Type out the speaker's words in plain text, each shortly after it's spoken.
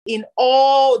In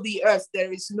all the earth,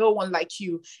 there is no one like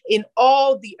you. In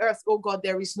all the earth, oh God,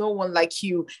 there is no one like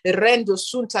you. Rendo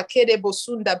sunta kedebo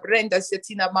sunda brenda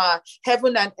zetinama.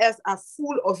 Heaven and earth are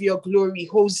full of your glory.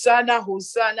 Hosanna,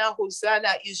 Hosanna, Hosanna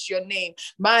is your name.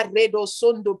 Ma redo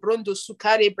sondo brondo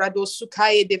sukare brado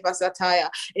sukaye de vasataya.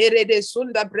 Erede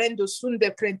sunda brendo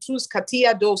sunde prentus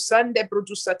katia do sande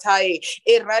produsataye.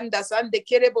 Eranda sande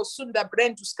kerebo sunda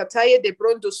brendus kataye de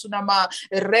brondo sunama.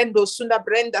 Rendo sunda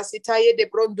brenda sitaye de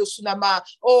brondo sunama.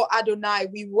 Oh Adonai,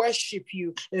 we worship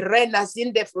you. Rena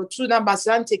zinde frotuna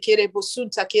mazante kerebo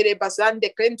sunta kereba zande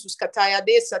krentus kataya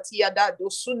de satia da do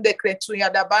sunde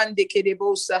krentuya da bande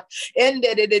kerebosa.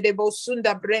 Ende de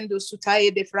bosunda brendo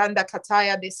sutaye de franda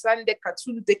kataya de sande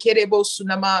katunde kerebo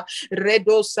sunama.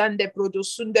 Redo sande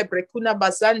produsunde brekuna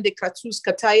bazande kratus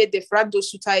kataye de frando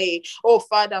sutaye. Oh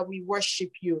Father, we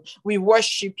worship you. We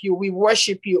worship you. We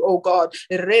worship you, oh God.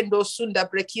 Rendo sunda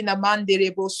brekina mande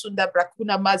rebo sunda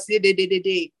brakuna mazede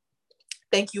de.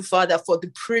 Thank you, Father, for the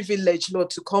privilege, Lord,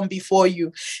 to come before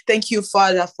you. Thank you,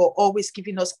 Father, for always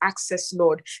giving us access,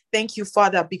 Lord. Thank you,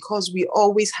 Father, because we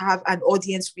always have an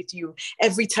audience with you.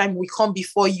 Every time we come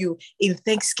before you in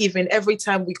thanksgiving, every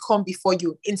time we come before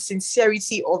you in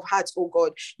sincerity of heart, oh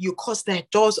God, you cause the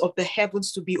doors of the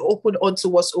heavens to be opened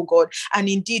unto us, oh God. And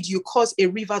indeed, you cause a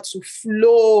river to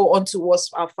flow unto us,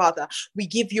 our Father. We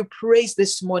give you praise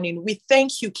this morning. We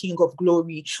thank you, King of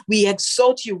glory. We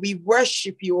exalt you. We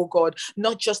worship you, oh God.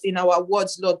 Not just in our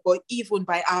words, Lord, but even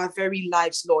by our very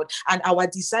lives, Lord. And our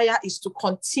desire is to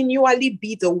continually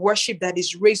be the worship that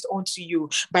is raised unto you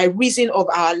by reason of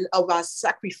our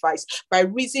sacrifice, by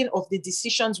reason of the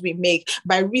decisions we make,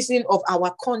 by reason of our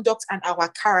conduct and our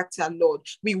character, Lord.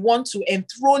 We want to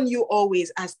enthrone you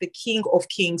always as the King of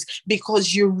Kings,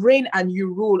 because you reign and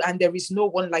you rule, and there is no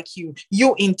one like you.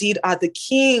 You indeed are the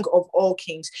King of all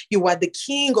kings. You are the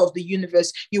King of the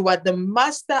universe. You are the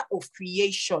master of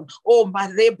creation. Oh,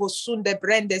 Marebo Sunde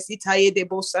Brendes Itaye de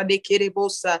Bosa de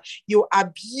Kerebosa. You are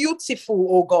beautiful,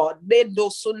 oh God. Lendo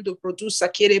Sundu Producer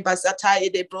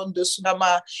Kerebazataye de Brondo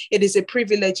Sunama. It is a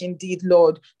privilege indeed,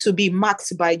 Lord, to be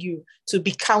marked by you, to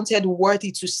be counted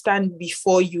worthy to stand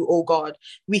before you, oh God.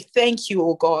 We thank you,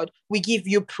 oh God. We give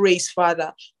you praise,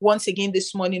 Father. Once again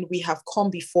this morning, we have come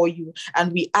before you,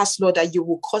 and we ask, Lord, that you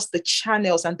will cause the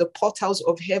channels and the portals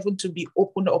of heaven to be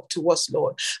opened up to us,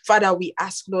 Lord. Father, we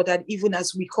ask, Lord, that even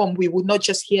as we come, we will not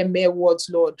just hear mere words,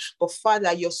 Lord, but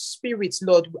Father, your spirit,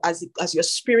 Lord, as your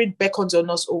spirit beckons on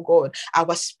us, oh God,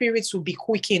 our spirits will be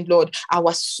quickened, Lord.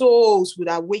 Our souls will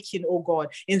awaken, oh God,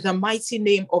 in the mighty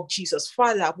name of Jesus.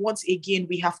 Father, once again,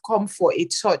 we have come for a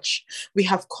touch. We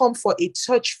have come for a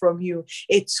touch from you,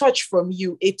 a touch from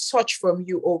you, a touch from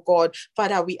you, oh God.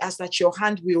 Father, we ask that your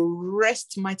hand will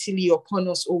rest mightily upon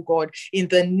us, oh God, in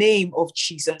the name of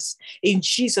Jesus. In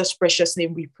Jesus' precious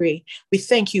name we pray. We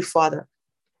thank you, Father.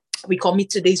 We commit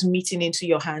today's meeting into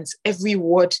your hands. Every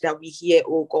word that we hear,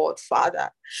 oh God, Father,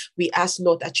 we ask,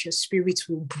 Lord, that your spirit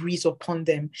will breathe upon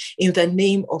them in the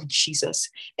name of Jesus.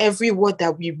 Every word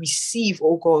that we receive,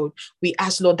 oh God, we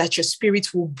ask, Lord, that your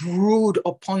spirit will brood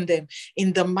upon them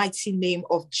in the mighty name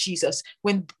of Jesus.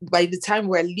 When by the time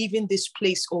we're leaving this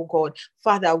place, oh God,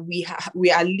 Father, we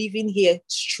are living here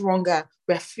stronger.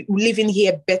 We're living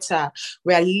here better.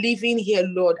 We are living here,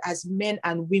 Lord, as men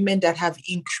and women that have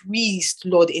increased,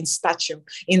 Lord, in stature.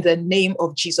 In the name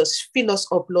of Jesus, fill us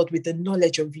up, Lord, with the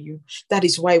knowledge of you. That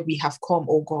is why we have come,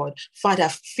 oh God. Father,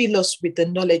 fill us with the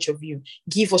knowledge of you.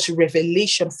 Give us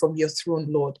revelation from your throne,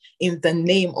 Lord. In the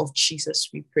name of Jesus,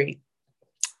 we pray.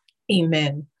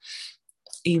 Amen.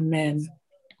 Amen.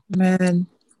 Amen.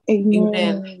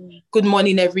 Amen. Good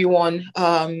morning, everyone.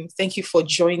 Thank you for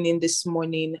joining this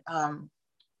morning.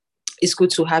 It's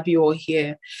good to have you all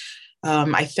here.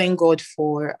 I thank God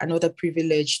for another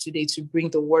privilege today to bring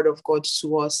the word of God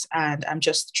to us. And I'm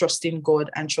just trusting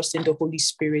God and trusting the Holy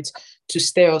Spirit to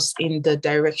steer us in the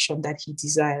direction that he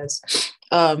desires.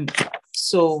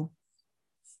 So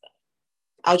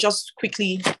I'll just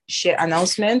quickly share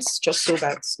announcements just so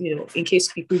that, in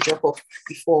case people drop off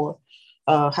before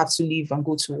have to leave and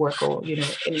go to work or,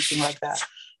 anything like that.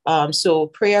 So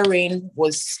prayer rain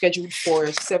was scheduled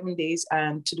for 7 days,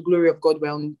 and to the glory of God,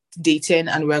 we're on day 10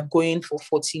 and we're going for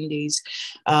 14 days.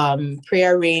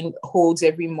 Prayer rain holds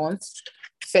every month,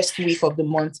 first week of the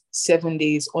month, 7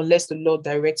 days, unless the Lord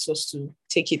directs us to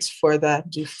take it further,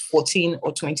 do 14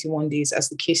 or 21 days, as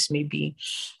the case may be.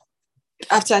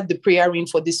 after the prayer ring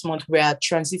for this month, we are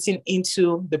transiting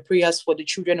into the prayers for the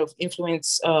Children of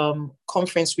Influence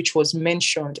conference, which was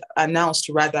announced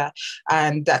rather,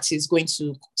 and that is going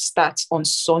to start on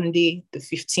Sunday, the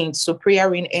 15th. So prayer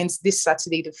ring ends this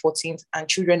Saturday, the 14th, and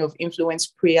Children of Influence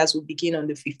prayers will begin on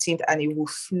the 15th, and it will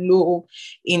flow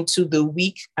into the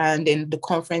week, and then the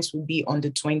conference will be on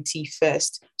the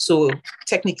 21st. So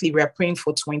technically, we are praying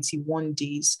for 21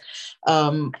 days.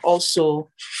 Also,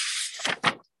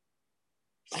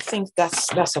 I think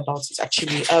that's about it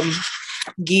actually.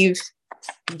 Give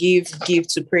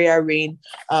to prayer rain.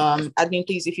 Admin,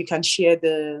 please, if you can share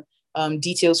the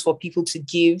details for people to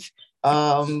give.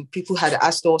 People had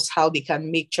asked us how they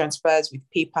can make transfers with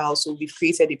PayPal, so we've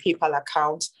created a PayPal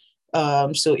account.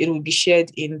 So it will be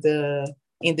shared in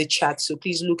the chat. So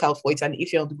please look out for it, and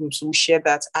if you're on the group, so we'll share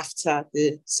that after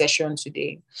the session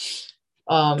today.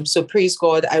 So praise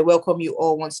God. I welcome you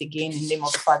all once again in the name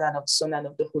of the Father and of the Son and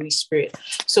of the Holy Spirit.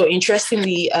 So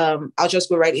interestingly, I'll just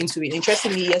go right into it.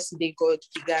 Interestingly, yesterday, God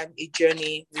began a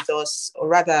journey with us, or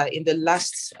rather in the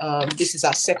last, this is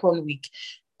our second week.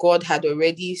 God had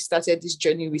already started this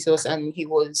journey with us, and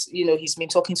he's been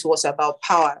talking to us about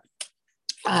power.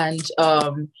 And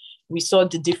we saw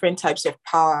the different types of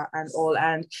power and all.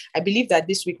 And I believe that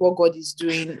this week, what God is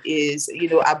doing is,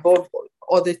 above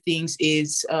other things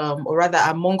is, or rather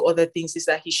among other things, is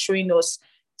that he's showing us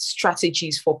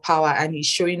strategies for power, and he's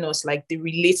showing us like the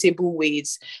relatable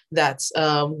ways that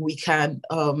we can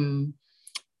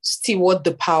steward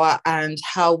the power, and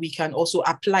how we can also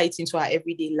apply it into our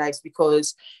everyday lives,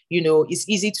 because it's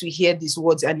easy to hear these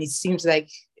words and it seems like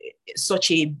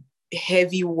such a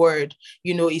heavy word.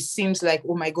 It seems like,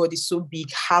 oh my God, it's so big,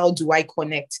 how do I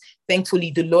connect?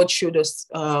 Thankfully, the Lord showed us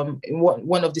in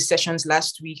one of the sessions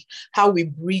last week how we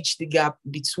bridge the gap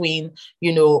between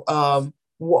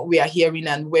what we are hearing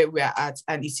and where we are at,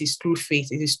 and it is through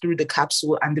faith. It is through the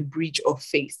capsule and the bridge of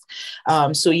faith.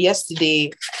 So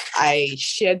yesterday I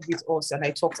shared with us, and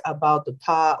I talked about the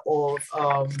power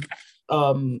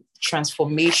of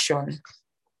transformation,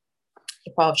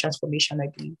 the power of transformation, I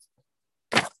believe,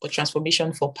 or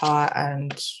transformation for power.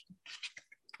 And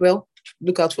well,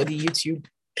 look out for the YouTube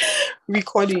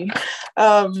recording.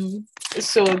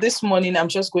 So this morning I'm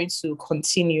just going to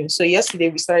continue. So yesterday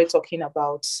we started talking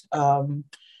about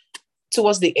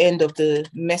towards the end of the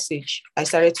message, I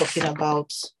started talking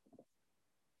about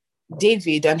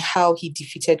David and how he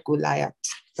defeated Goliath,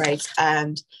 right?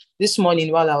 And this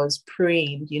morning while I was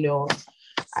praying,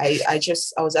 I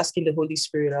was asking the Holy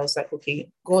Spirit, I was like, okay,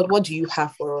 God, what do you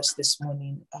have for us this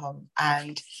morning?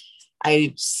 And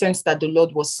I sensed that the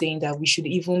Lord was saying that we should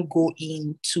even go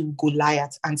into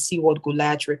Goliath and see what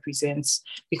Goliath represents,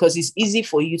 because it's easy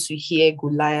for you to hear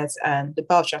Goliath and the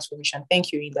power of transformation.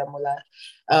 Thank you, Indamola.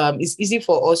 It's easy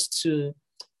for us to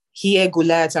hear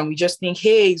Goliath and we just think,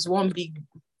 hey, it's one big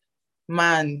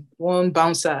man, one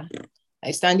bouncer,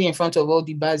 standing in front of all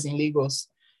the bars in Lagos,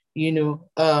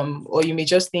 or you may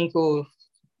just think, oh,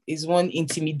 is one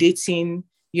intimidating,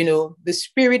 the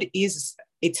spirit is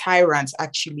a tyrant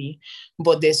actually,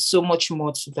 but there's so much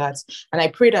more to that. And I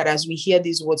pray that as we hear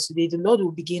these words today, the Lord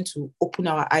will begin to open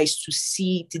our eyes to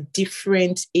see the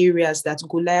different areas that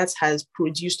Goliath has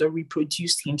produced or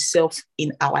reproduced himself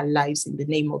in our lives, in the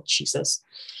name of Jesus.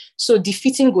 So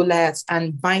defeating Goliath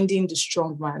and binding the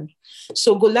strong man.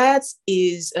 So Goliath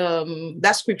is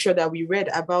that scripture that we read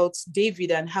about David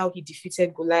and how he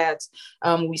defeated Goliath.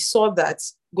 We saw that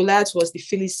Goliath was the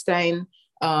Philistine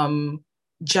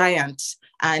giant,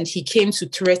 and he came to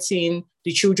threaten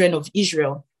the children of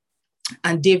Israel.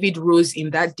 And David rose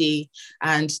in that day,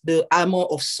 and the armor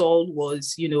of Saul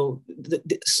was,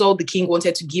 Saul the king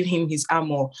wanted to give him his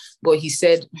armor, but he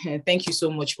said, thank you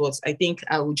so much, but I think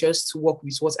I will just work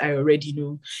with what I already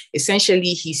know.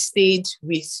 Essentially, he stayed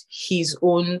with his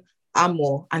own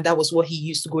armor, and that was what he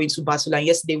used to go into battle. And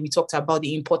yesterday we talked about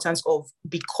the importance of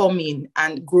becoming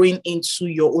and growing into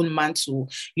your own mantle,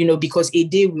 because a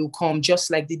day will come, just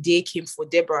like the day came for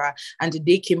Deborah, and the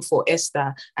day came for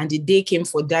Esther, and the day came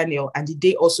for Daniel, and the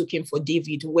day also came for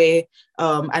David, where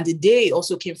and the day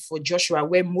also came for Joshua,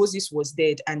 where Moses was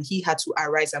dead and he had to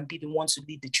arise and be the one to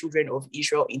lead the children of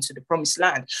Israel into the promised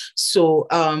land. So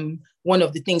one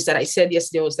of the things that I said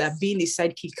yesterday was that being a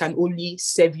sidekick can only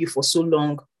serve you for so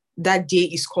long. That day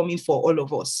is coming for all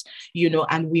of us,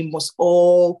 and we must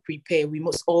all prepare. We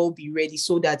must all be ready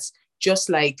so that just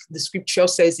like the scripture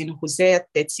says in Hosea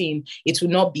 13, it will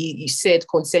not be said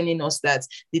concerning us that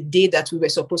the day that we were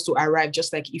supposed to arrive,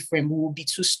 just like Ephraim, we will be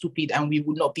too stupid and we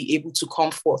would not be able to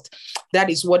come forth. That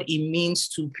is what it means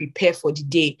to prepare for the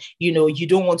day. You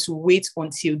don't want to wait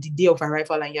until the day of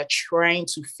arrival and you're trying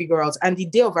to figure out. And the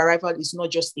day of arrival is not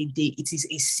just a day, it is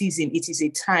a season, it is a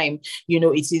time,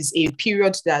 it is a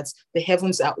period that the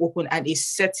heavens are open and a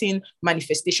certain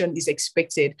manifestation is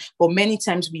expected. But many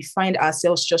times we find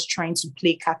ourselves just trying to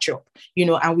play catch up,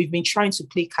 and we've been trying to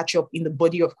play catch up in the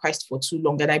body of Christ for too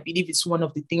long. And I believe it's one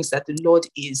of the things that the Lord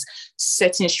is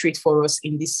setting straight for us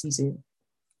in this season.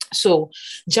 So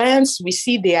giants, we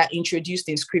see they are introduced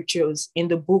in scriptures in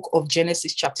the book of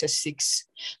Genesis chapter 6.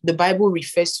 The Bible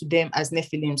refers to them as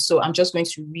Nephilim. So I'm just going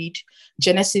to read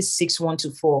Genesis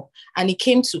 6:1-4. And it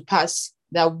came to pass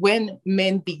that when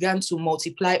men began to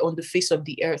multiply on the face of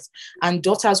the earth, and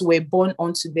daughters were born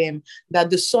unto them, that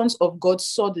the sons of God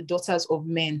saw the daughters of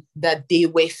men, that they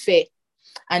were fair,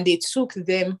 and they took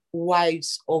them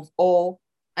wives of all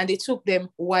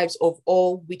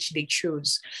which they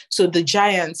chose. So the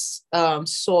giants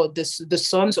saw the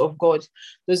sons of God,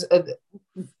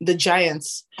 the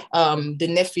giants, the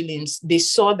Nephilims, they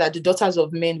saw that the daughters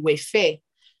of men were fair,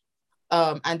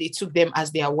 and they took them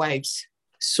as their wives.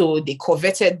 So they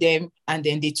coveted them, and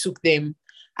then they took them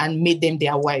and made them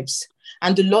their wives.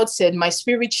 And the Lord said, my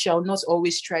spirit shall not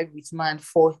always strive with man,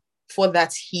 for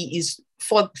that he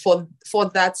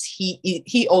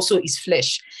also is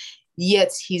flesh.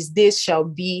 Yet his days shall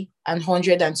be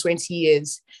 120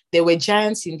 years. There were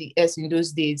giants in the earth in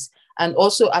those days. And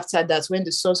also after that, when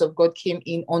the sons of God came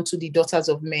in unto the daughters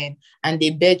of men, and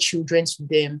they bare children to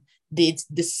them, the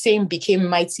same became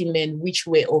mighty men, which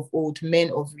were of old, men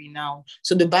of renown.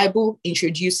 So the Bible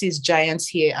introduces giants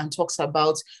here and talks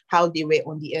about how they were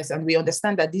on the earth. And we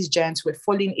understand that these giants were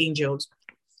fallen angels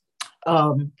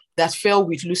that fell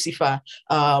with Lucifer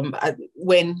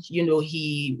when,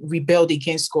 he rebelled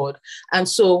against God. And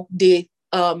so they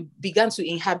began to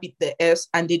inhabit the earth,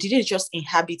 and they didn't just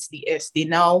inhabit the earth. They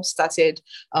now started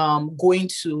going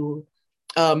to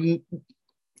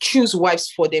choose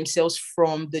wives for themselves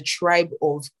from the tribe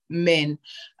of men.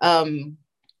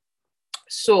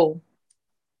 So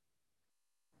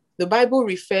the Bible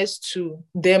refers to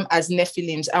them as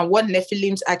Nephilims, and what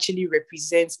Nephilims actually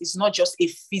represents is not just a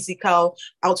physical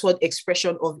outward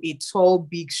expression of a tall,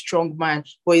 big, strong man,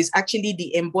 but is actually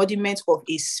the embodiment of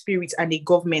a spirit and a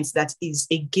government that is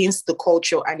against the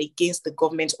culture and against the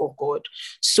government of God.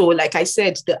 So like I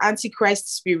said, the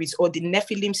Antichrist spirit, or the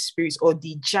Nephilim spirit, or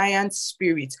the giant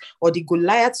spirit, or the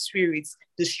Goliath spirit,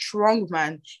 the strong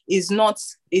man, is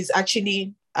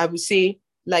actually, I would say,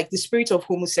 like the spirit of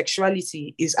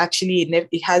homosexuality is actually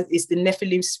it's the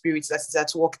Nephilim spirit that is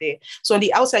at work there. So on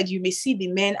the outside, you may see the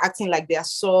men acting like they are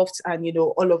soft and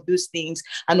all of those things,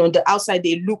 and on the outside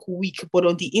they look weak, but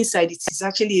on the inside it is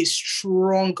actually a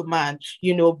strong man,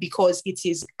 because it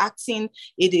is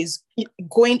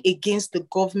going against the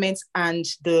government and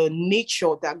the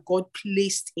nature that God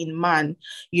placed in man,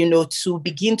 to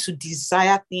begin to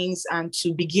desire things and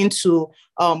to begin to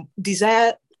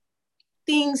desire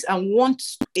things and want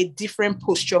a different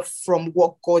posture from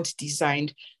what God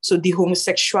designed. So the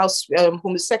homosexual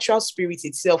spirit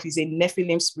itself is a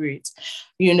Nephilim spirit,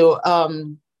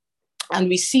 and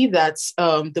we see that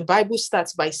the Bible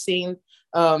starts by saying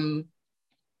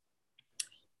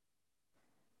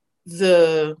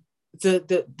the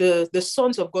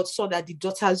sons of God saw that the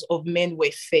daughters of men were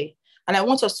fair. And I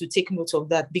want us to take note of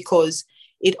that, because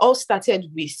it all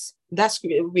started with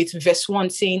verse 1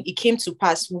 saying, it came to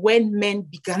pass when men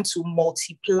began to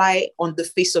multiply on the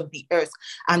face of the earth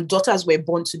and daughters were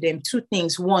born to them. Two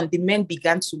things. One, the men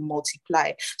began to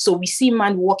multiply. So we see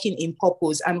man walking in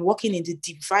purpose and walking in the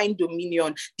divine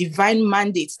dominion, divine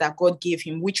mandates that God gave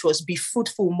him, which was be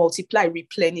fruitful, multiply,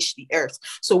 replenish the earth.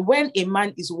 So when a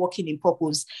man is walking in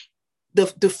purpose,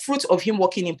 the fruit of him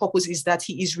walking in purpose is that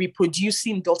he is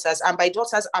reproducing daughters. And by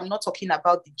daughters, I'm not talking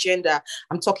about the gender.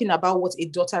 I'm talking about what a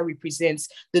daughter represents.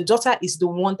 The daughter is the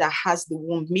one that has the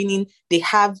womb, meaning the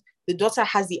daughter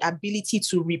has the ability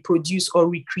to reproduce or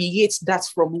recreate that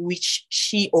from which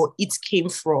she or it came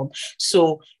from.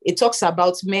 So it talks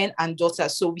about men and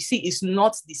daughters. So we see it's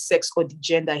not the sex or the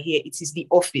gender here, it is the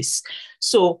office.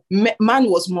 So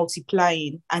man was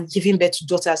multiplying and giving birth to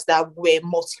daughters that were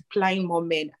multiplying more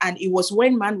men. And it was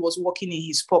when man was walking in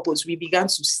his purpose, we began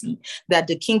to see that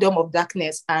the kingdom of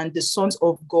darkness and the sons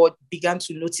of God began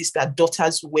to notice that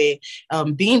daughters were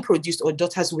being produced, or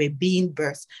daughters were being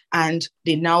birthed. And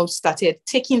they now started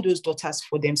taking those daughters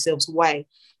for themselves. Why?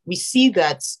 We see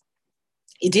that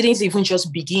it didn't even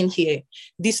just begin here.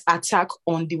 This attack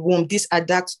on the womb, this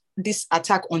attack this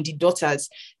attack on the daughters,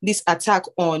 this attack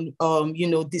on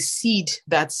the seed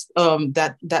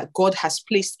that God has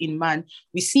placed in man.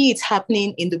 We see it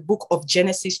happening in the book of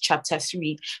Genesis chapter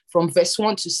 3 from verse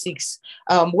 1 to 6,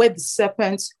 where the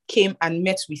serpent came and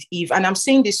met with Eve. And I'm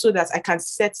saying this so that I can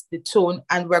set the tone,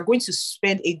 and we're going to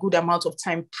spend a good amount of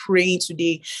time praying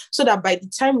today, so that by the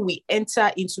time we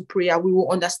enter into prayer, we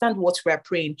will understand what we're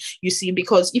praying. You see,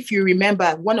 because if you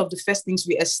remember, one of the first things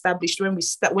we established when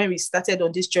we started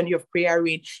on this journey of prayer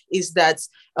is that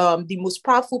the most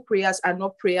powerful prayers are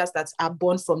not prayers that are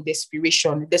born from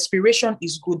desperation. Desperation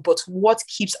is good, but what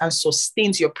keeps and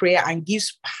sustains your prayer and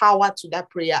gives power to that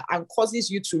prayer and causes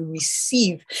you to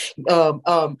receive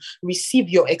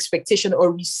your expectation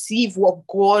or receive what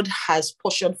God has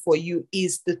portioned for you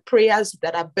is the prayers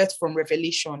that are birthed from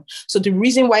revelation. So the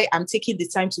reason why I'm taking the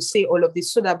time to say all of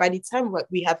this, so that by the time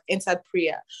we have entered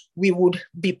prayer, we would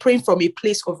be praying from a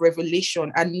place of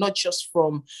revelation and not just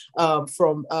from our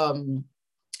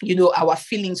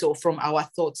feelings or from our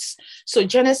thoughts. So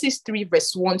Genesis 3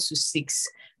 verse 1 to 6.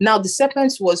 Now the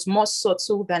serpent was more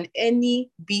subtle than any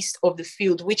beast of the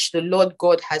field which the Lord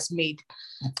God has made.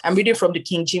 I'm reading from the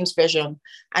King James Version.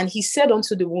 And he said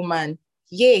unto the woman,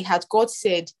 yea, hath God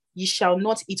said, ye shall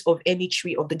not eat of any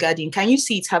tree of the garden. Can you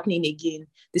see it happening again?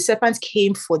 The serpent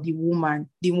came for the woman,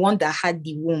 the one that had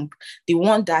the womb, the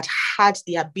one that had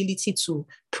the ability to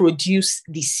produce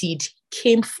the seed,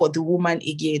 came for the woman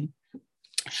again.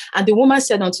 And the woman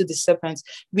said unto the serpent,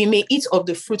 we may eat of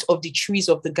the fruit of the trees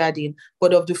of the garden,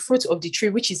 but of the fruit of the tree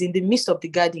which is in the midst of the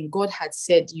garden, God had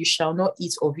said, you shall not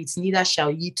eat of it, neither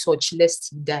shall ye touch,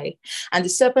 lest ye die. And the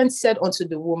serpent said unto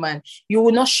the woman, you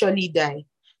will not surely die.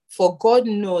 For God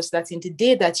knows that in the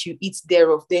day that you eat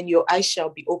thereof, then your eyes shall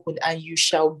be opened, and you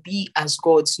shall be as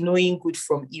gods, knowing good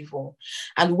from evil.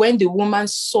 And when the woman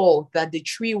saw that the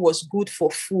tree was good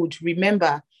for food,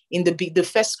 remember, in the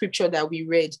first scripture that we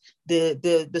read,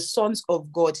 the sons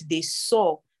of God, they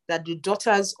saw that the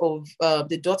daughters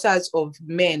of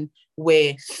men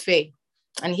were fair.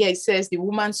 And here it says, the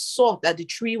woman saw that the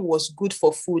tree was good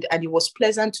for food, and it was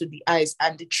pleasant to the eyes,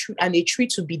 and a tree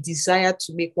to be desired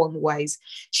to make one wise.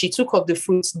 She took of the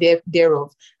fruits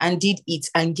thereof, and did eat,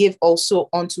 and gave also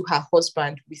unto her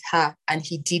husband with her, and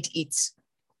he did eat.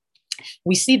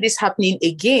 We see this happening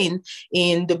again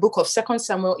in the book of 2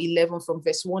 Samuel 11 from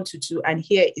verse 1 to 2. And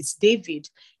here it's David,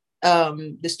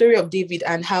 the story of David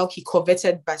and how he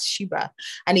coveted Bathsheba.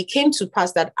 And it came to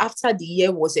pass that after the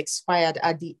year was expired,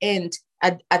 at the end,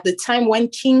 at the time when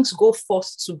kings go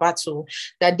forth to battle,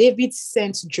 that David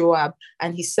sent Joab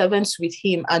and his servants with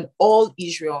him and all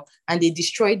Israel, and they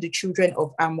destroyed the children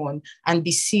of Ammon and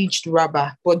besieged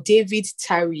Rabbah. But David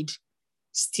tarried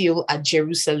still at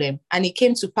Jerusalem. And it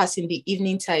came to pass in the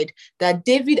evening tide that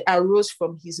David arose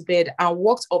from his bed and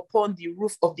walked upon the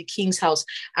roof of the king's house.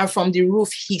 And from the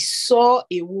roof, he saw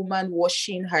a woman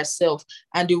washing herself,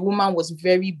 and the woman was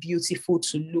very beautiful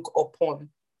to look upon.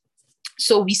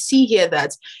 So we see here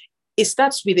that it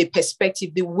starts with a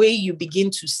perspective, the way you begin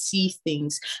to see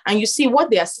things. And you see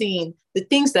what they are saying, the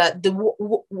things that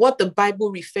what the Bible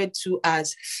referred to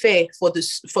as fair for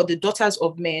the daughters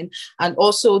of men, and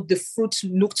also the fruit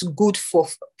looked good for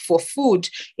food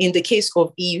in the case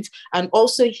of Eve. And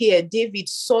also here, David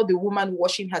saw the woman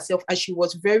washing herself, and she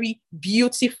was very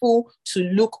beautiful to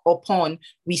look upon.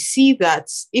 We see that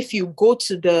if you go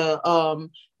to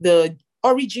the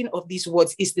origin of these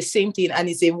words is the same thing, and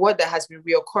it's a word that has been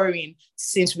reoccurring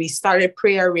since we started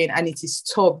praying, and it is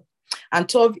tov. And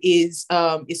tov is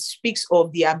it speaks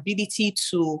of the ability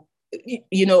to,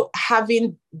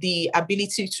 having the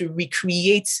ability to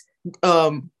recreate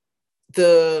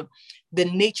the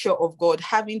nature of God,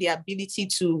 having the ability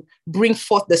to bring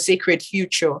forth the sacred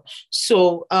future.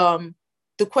 So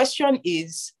the question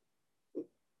is,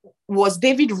 was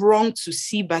David wrong to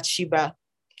see Bathsheba?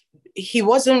 He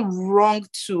wasn't wrong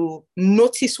to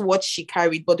notice what she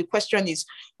carried, but the question is,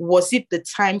 was it the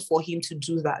time for him to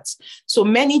do that? So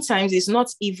many times it's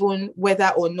not even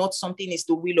whether or not something is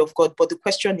the will of God, but the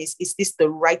question is this the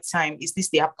right time? Is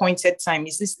this the appointed time?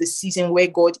 Is this the season where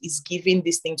God is giving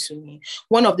this thing to me?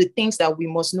 One of the things that we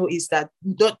must know is that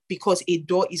not because a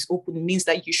door is open means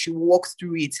that you should walk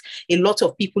through it. A lot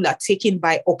of people are taken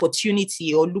by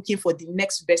opportunity or looking for the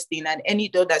next best thing, and any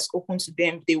door that's open to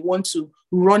them, they want to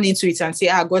run into it and say,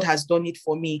 God has done it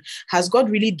for me. Has God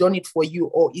really done it for you?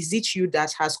 Or is it you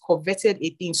that has coveted a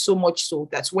thing so much so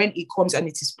that when it comes and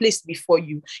it is placed before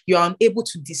you, you are unable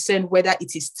to discern whether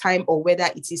it is time or whether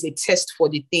it is a test for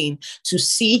the thing, to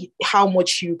see how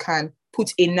much you can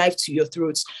put a knife to your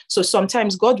throats. So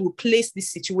sometimes God will place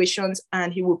these situations,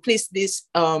 and he will place this,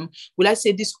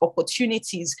 these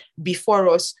opportunities before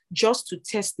us just to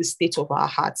test the state of our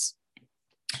hearts.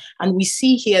 And we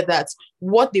see here that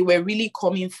what they were really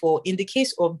coming for in the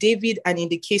case of David and in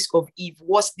the case of Eve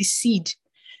was the seed.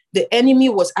 The enemy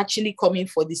was actually coming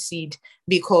for the seed,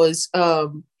 because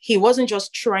he wasn't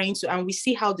just trying to, and we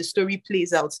see how the story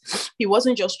plays out. He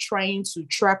wasn't just trying to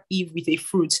trap Eve with a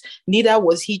fruit. Neither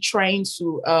was he trying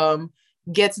to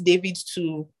get David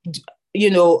to,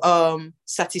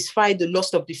 satisfy the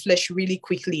lust of the flesh really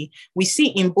quickly. We see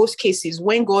in both cases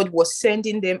when God was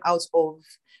sending them out of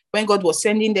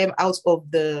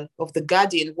the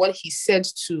garden, what he said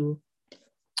to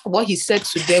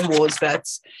them was that,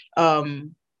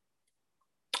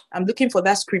 I'm looking for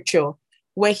that scripture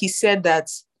where he said that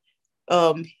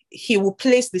he will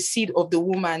place the seed of the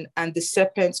woman and the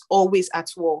serpent always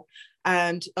at war.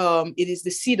 And it is the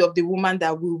seed of the woman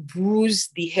that will bruise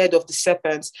the head of the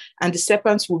serpent, and the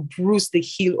serpents will bruise the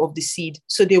heel of the seed.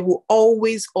 So they will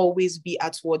always be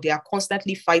at war. They are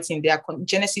constantly fighting. They are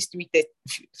Genesis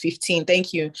 3:15.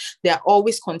 Thank you. They are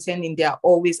always contending. They are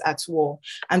always at war.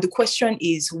 And the question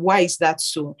is, why is that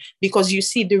so? Because you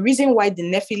see, the reason why the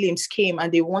Nephilims came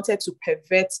and they wanted to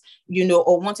pervert,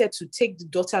 or wanted to take the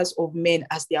daughters of men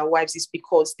as their wives, is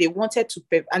because they wanted to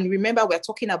and remember, we're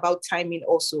talking about timing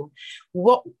also.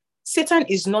 What Satan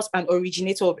is not an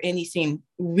originator of anything.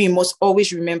 We must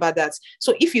always remember that.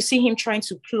 So if you see him trying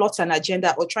to plot an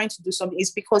agenda or trying to do something,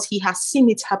 it's because he has seen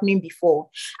it happening before.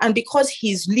 And because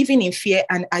he's living in fear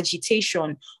and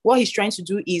agitation, what he's trying to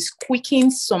do is quicken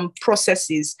some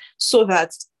processes so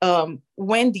that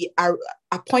when the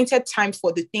appointed time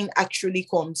for the thing actually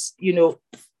comes,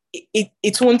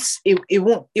 it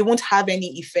won't have any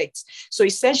effect. So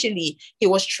essentially, he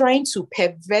was trying to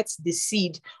pervert the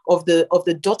seed of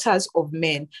the daughters of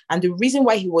men. And the reason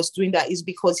why he was doing that is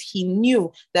because he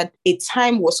knew that a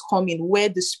time was coming where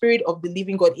the Spirit of the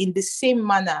living God, in the same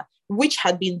manner which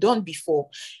had been done before,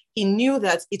 he knew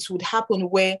that it would happen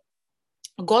where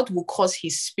God will cause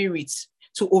his spirit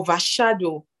to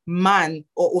overshadow man,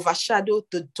 or overshadow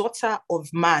the daughter of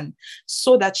man,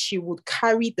 so that she would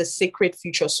carry the sacred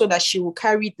future, so that she will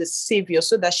carry the savior,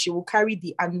 so that she will carry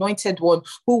the anointed one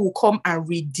who will come and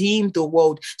redeem the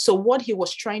world. So what he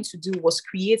was trying to do was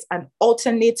create an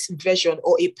alternate version,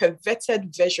 or a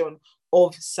perverted version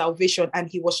of salvation, and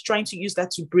he was trying to use that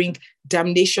to bring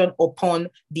damnation upon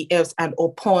the earth and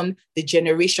upon the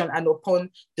generation and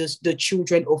upon the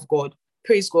children of God.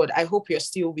 Praise God. I hope you're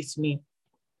still with me.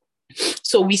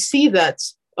 So we see that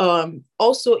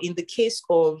also in the case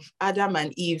of Adam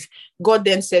and Eve, God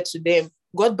then said to them,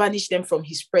 God banished them from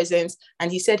his presence,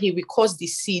 and he said he will cause the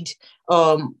seed,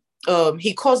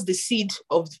 he caused the seed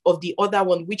of the other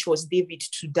one, which was David,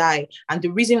 to die. And the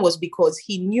reason was because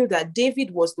he knew that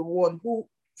David was the one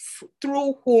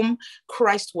through whom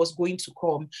Christ was going to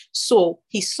come. So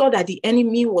he saw that the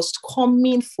enemy was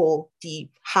coming for the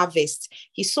harvest.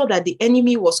 He saw that the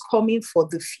enemy was coming for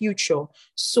the future.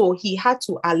 So he had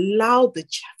to allow the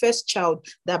first child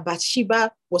that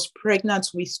Bathsheba was pregnant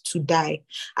with to die.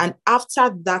 And after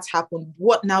that happened,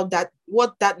 what that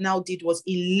now did was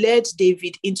it led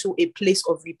David into a place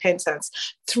of repentance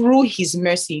through his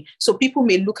mercy. So people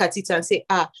may look at it and say,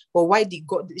 but why did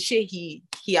God, he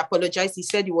apologized, he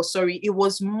said he was sorry. It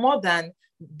was more than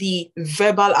the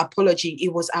verbal apology.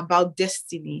 It was about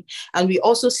destiny. And we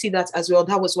also see that as well.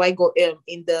 That was why God,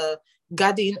 in the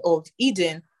Garden of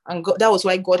Eden, and God, that was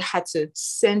why God had to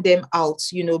send them out,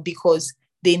 because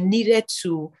they needed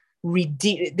to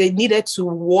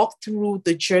walk through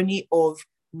the journey of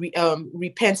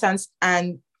repentance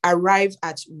and arrive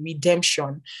at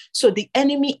redemption. So the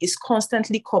enemy is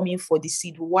constantly coming for the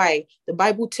seed. Why? The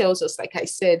Bible tells us, like I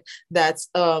said, that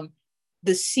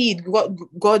the seed,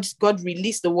 God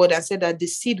released the word and said that the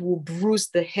seed will bruise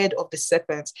the head of the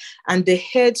serpent. And the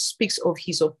head speaks of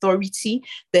his authority.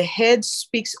 The head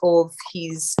speaks of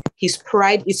his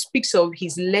pride. It speaks of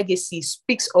his legacy,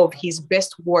 speaks of his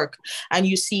best work. And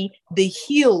you see, the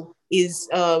heel is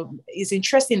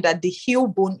interesting, that the heel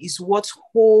bone is what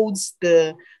holds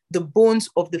the bones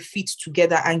of the feet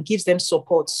together and gives them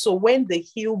support. So when the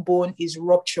heel bone is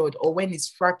ruptured or when it's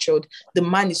fractured, the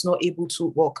man is not able to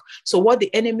walk. So what the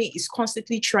enemy is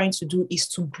constantly trying to do is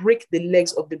to break the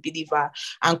legs of the believer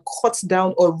and cut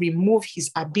down or remove his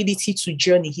ability to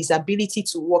journey, his ability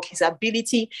to walk, his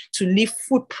ability to leave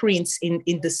footprints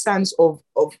in the sands of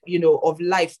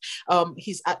life,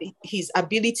 his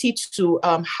ability to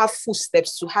have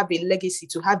footsteps, to have a legacy,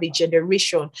 to have a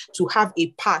generation, to have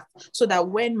a path, so that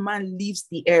when when man leaves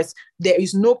the earth, there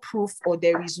is no proof or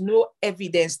there is no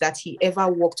evidence that he ever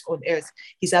walked on earth.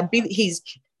 He's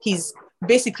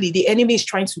basically, the enemy is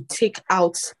trying to take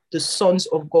out the sons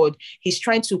of God. He's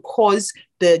trying to cause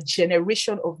the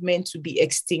generation of men to be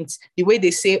extinct. The way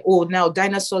they say, oh, now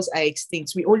dinosaurs are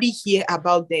extinct. We only hear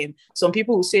about them. Some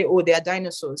people will say, oh, they are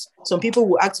dinosaurs. Some people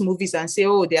will act movies and say,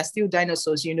 oh, they are still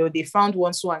dinosaurs. You know, they found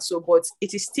one, so and so. But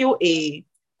it is still a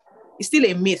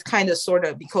myth, kind of, sort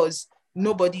of, because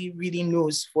nobody really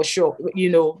knows for sure, you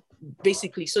know,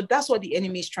 basically. So that's what the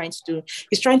enemy is trying to do.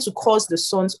 He's trying to cause the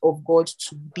sons of God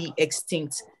to be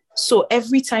extinct. So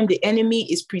every time the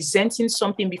enemy is presenting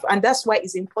something before, and that's why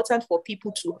it's important for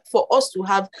us to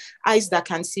have eyes that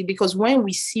can see, because when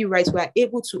we see right, we are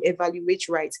able to evaluate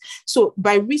right. So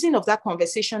by reason of that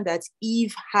conversation that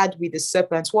Eve had with the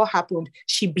serpent, what happened?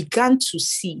 She began to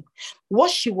see.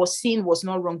 What she was seeing was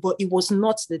not wrong, but it was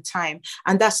not the time.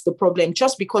 And that's the problem.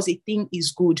 Just because a thing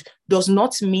is good does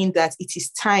not mean that it is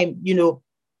time, you know.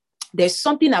 There's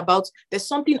something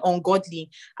ungodly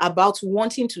about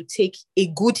wanting to take a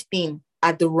good thing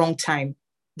at the wrong time.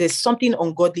 There's something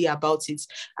ungodly about it.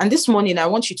 And this morning, I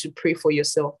want you to pray for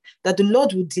yourself that the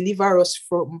Lord will deliver us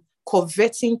from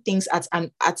coveting things at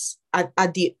the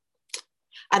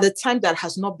time that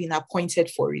has not been appointed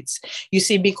for it. You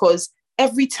see, because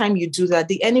every time you do that,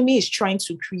 the enemy is trying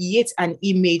to create an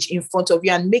image in front of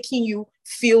you and making you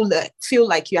feel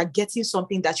like you are getting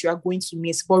something that you are going to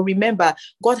miss. But remember,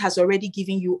 God has already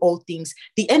given you all things.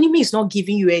 The enemy is not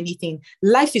giving you anything.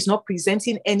 Life is not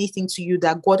presenting anything to you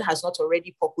that God has not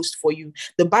already purposed for you.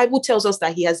 The Bible tells us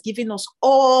that he has given us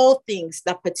all things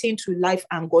that pertain to life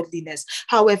and godliness.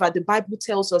 However, the Bible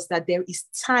tells us that there is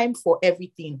time for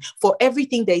everything. For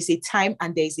everything, there is a time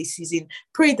and there is a season.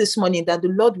 Pray this morning that the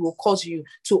Lord will cause you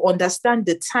to understand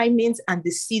the timings and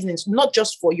the seasons, not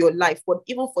just for your life, but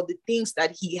even for the things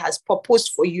that he has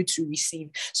proposed for you to receive,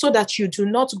 so that you do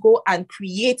not go and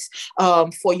create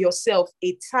for yourself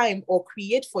a time, or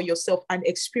create for yourself an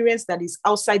experience that is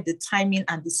outside the timing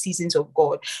and the seasons of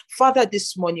God. Father,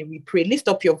 this morning we pray, lift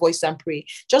up your voice and pray.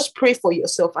 Just pray for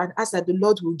yourself and ask that the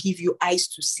Lord will give you eyes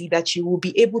to see, that you will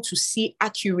be able to see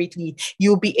accurately,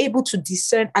 you'll be able to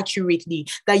discern accurately,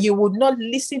 that you will not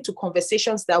listen to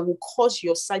conversations that will cause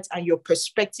your sight and your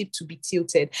perspective to be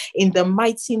tilted. In the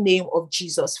mighty name of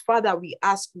Jesus, Father, we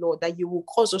ask, Lord, that you will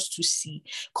cause us to see,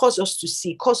 cause us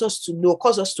to know,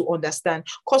 cause us to understand,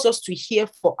 cause us to hear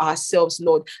for ourselves,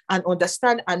 Lord, and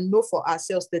understand and know for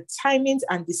ourselves the timings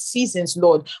and the seasons,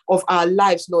 Lord, of our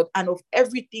lives, Lord, and of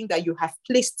everything that you have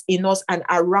placed in us and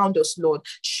around us, Lord.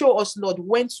 Show us, Lord,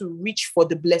 when to reach for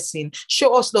the blessing.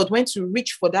 Show us, Lord, when to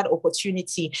reach for that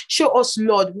opportunity. Show us,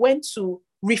 Lord, when to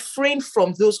refrain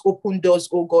from those open doors,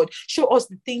 oh God. Show us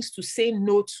the things to say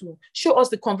no to. Show us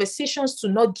the conversations to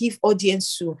not give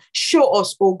audience to. Show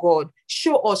us, oh God.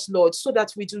 Show us, Lord, so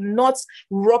that we do not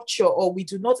rupture or we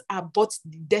do not abort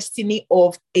the destiny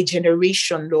of a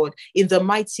generation, Lord, in the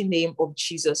mighty name of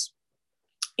Jesus.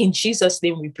 In Jesus'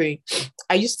 name we pray.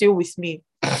 Are you still with me?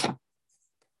 Are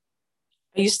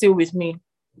you still with me?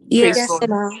 Yes,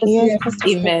 Yes.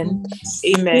 Amen.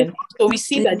 Amen. So we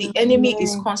see that the enemy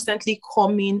is constantly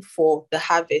coming for the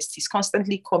harvest. He's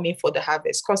constantly coming for the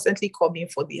harvest, constantly coming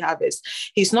for the harvest.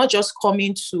 He's not just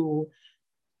coming to,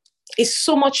 it's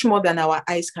so much more than our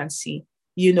eyes can see.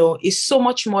 You know, it's so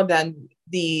much more than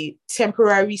the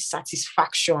temporary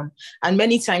satisfaction. And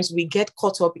many times we get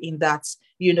caught up in that.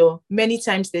 You know, many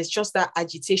times there's just that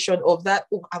agitation of that,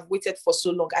 oh, I've waited for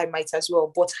so long, I might as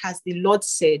well. But has the Lord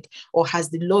said, or has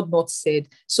the Lord not said?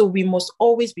 So we must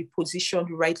always be positioned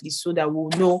rightly so that we'll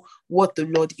know what the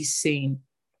Lord is saying.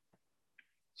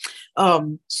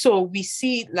 So we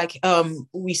see, like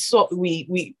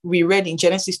we read in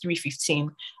Genesis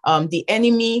 3:15, the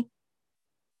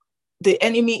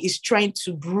enemy is trying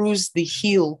to bruise the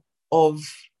heel of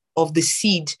the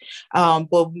seed.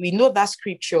 But we know that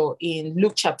scripture in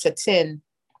Luke chapter 10.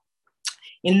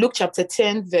 In Luke chapter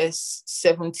 10, verse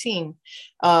 17,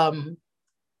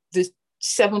 the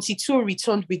 72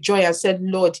 returned with joy and said,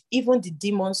 Lord, even the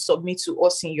demons submit to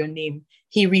us in your name.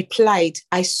 He replied,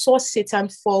 I saw Satan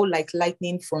fall like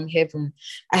lightning from heaven.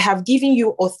 I have given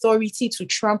you authority to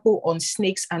trample on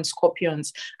snakes and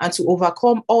scorpions and to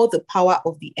overcome all the power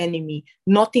of the enemy.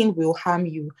 Nothing will harm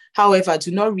you. However, do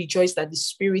not rejoice that the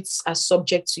spirits are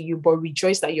subject to you, but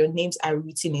rejoice that your names are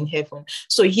written in heaven.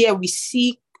 So here we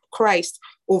see Christ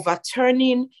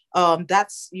overturning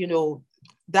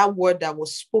that word that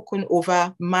was spoken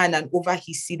over man and over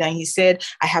his seed. And he said,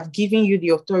 I have given you the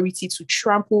authority to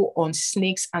trample on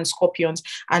snakes and scorpions,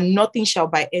 and nothing shall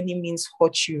by any means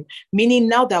hurt you. Meaning,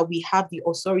 now that we have the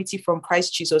authority from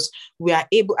Christ Jesus, we are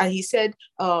able, and he said,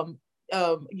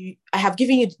 I have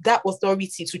given you that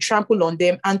authority to trample on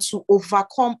them and to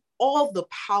overcome all the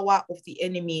power of the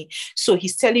enemy. So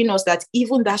he's telling us that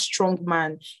even that strong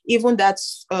man, even that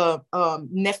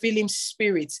Nephilim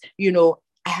spirit,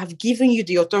 I have given you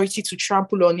the authority to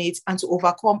trample on it and to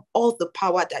overcome all the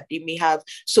power that they may have.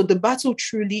 So the battle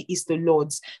truly is the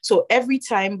Lord's. So every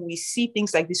time we see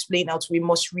things like this playing out, we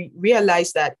must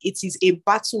realize that it is a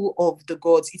battle of the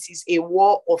gods. It is a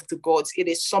war of the gods. It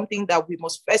is something that we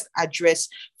must first address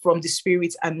from the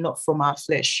spirit and not from our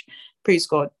flesh. Praise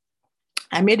God.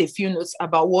 I made a few notes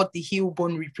about what the heel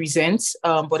bone represents,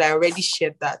 but I already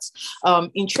shared that.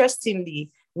 Interestingly,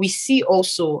 we see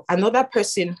also another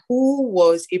person who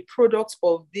was a product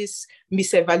of this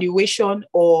misevaluation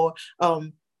or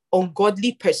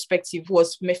ungodly perspective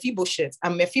was Mephibosheth.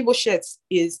 And Mephibosheth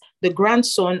is the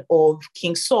grandson of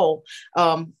King Saul.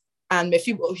 And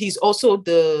he's also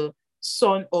the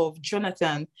son of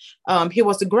Jonathan. He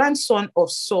was the grandson of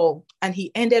Saul, and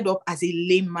he ended up as a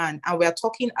lame man. And we are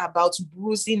talking about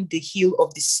bruising the heel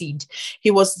of the seed.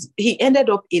 He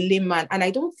ended up a lame man. And I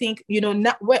don't think,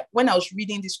 when I was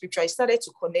reading the scripture, I started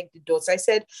to connect the dots. I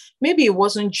said, maybe it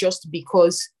wasn't just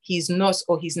because his nurse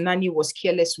or his nanny was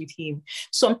careless with him.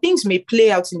 Some things may play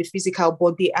out in the physical,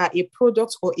 but they are a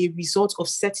product or a result of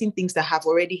certain things that have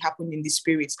already happened in the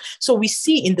spirit. So we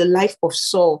see in the life of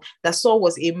Saul that Saul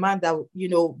was a man that,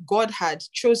 God had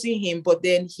chosen him, but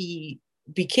then he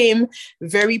became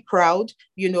very proud,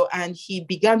 and he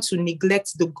began to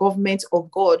neglect the government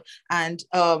of God. And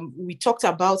we talked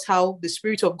about how the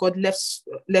Spirit of God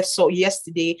left Saul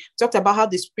yesterday, talked about how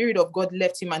the Spirit of God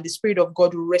left him and the Spirit of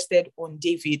God rested on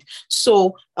David.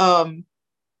 So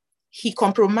he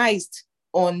compromised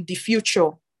on the future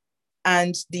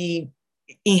and the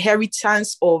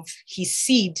inheritance of his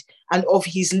seed and of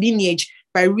his lineage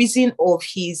by reason of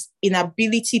his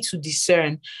inability to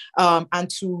discern and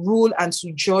to rule and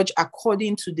to judge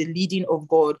according to the leading of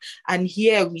God. And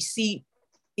here we see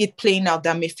it playing out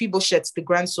that Mephibosheth, the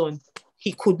grandson,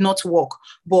 he could not walk.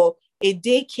 But a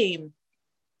day came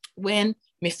when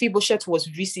Mephibosheth was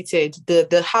visited,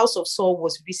 the house of Saul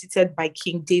was visited by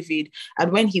King David.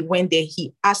 And when he went there,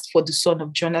 he asked for the son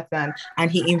of Jonathan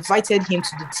and he invited him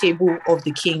to the table of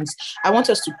the kings. I want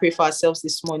us to pray for ourselves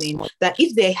this morning that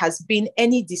if there has been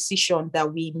any decision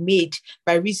that we made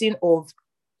by reason of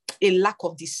a lack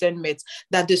of discernment,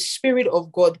 that the Spirit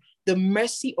of God, the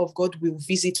mercy of God will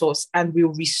visit us and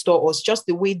will restore us, just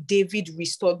the way David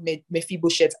restored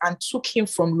Mephibosheth and took him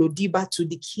from Lodibar to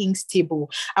the king's table.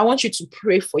 I want you to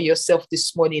pray for yourself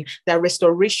this morning that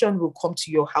restoration will come to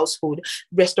your household.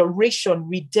 Restoration,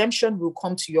 redemption will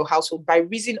come to your household by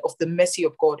reason of the mercy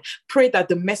of God. Pray that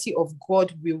the mercy of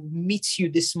God will meet you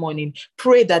this morning.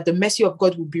 Pray that the mercy of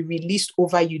God will be released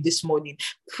over you this morning.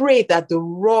 Pray that the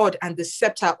rod and the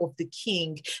scepter of the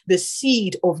king, the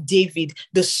seed of David,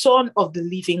 the Son of the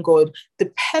living God,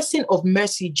 the person of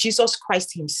mercy, Jesus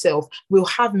Christ himself, will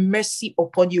have mercy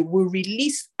upon you, will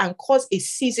release and cause a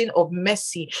season of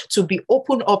mercy to be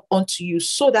opened up unto you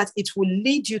so that it will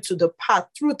lead you to the path,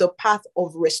 through the path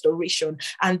of restoration,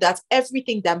 and that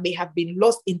everything that may have been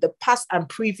lost in the past and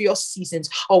previous seasons,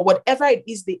 or whatever it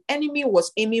is the enemy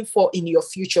was aiming for in your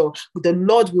future, the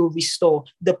Lord will restore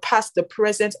the past, the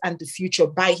present, and the future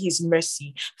by his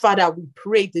mercy. Father, we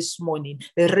pray this morning.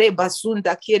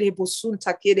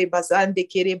 Sunta kere bazande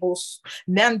kere bos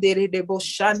nandere de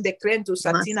boshande krento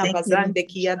satina bazande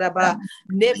kiyadaba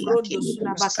nebrondo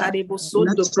suna bakare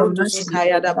bosondo brondo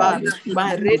sukayadaba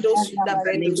maredo sunda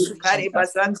brendo sukare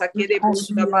bazanta kere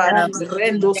bosudaba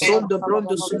rendo sondo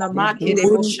brondo suna makere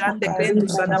boshande krento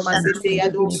sana mazete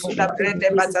yado sunda brende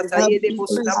bazata yede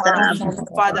bosudaba.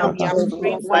 Father, we are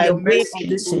praying for your mercy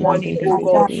this morning, oh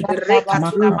God.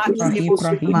 Rekatuna makere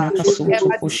bosudaba.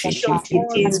 Whatever decisions it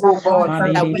is, oh God,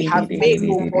 that we have made,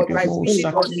 oh God, by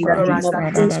reason of ignorance, that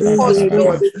has caused,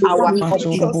 Lord, our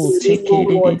future seed, oh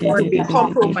God, to be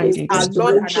compromised. Our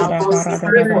Lord and our God, we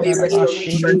pray for a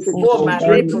restoration. Oh, my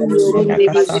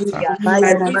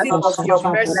by reason of your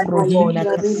mercy, oh God,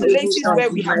 places where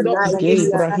we have not been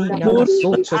able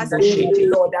to we ask you,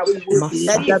 oh Lord, that we will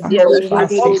receive, Lord,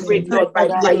 an upgrade, Lord, by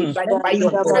your mercy, oh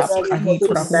God,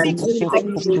 to seek you the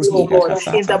kings, oh God,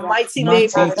 in the mighty name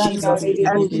of Jesus.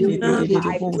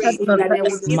 I pray that there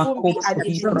will will even be an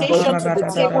invitation to the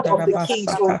table of the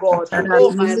kings, oh God.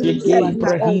 Oh,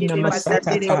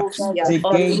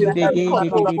 that will wake up,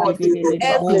 oh God, to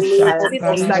every season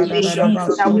of stagnation,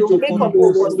 that will make up,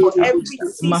 oh God, for every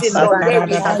season, Lord, where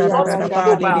we have not been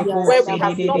mobile, where we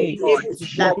have not been able to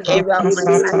show up, that we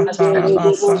will rise and be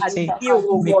able and be healed,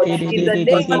 oh God, in the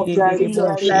name of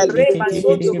Jesus.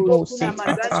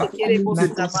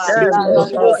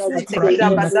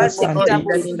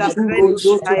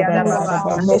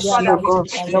 Oh Father,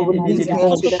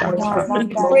 we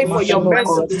pray for your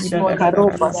mercy this morning.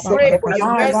 Pray for your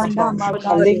mercy this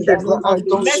morning.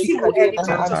 Mercy will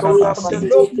elevate us from the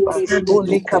low place. In the name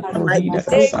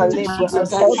of Jesus,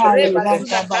 that we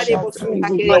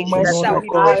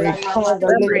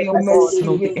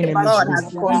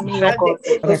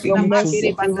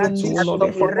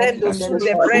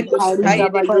pray for God.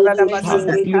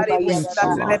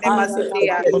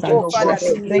 Oh Father,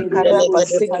 in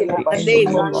the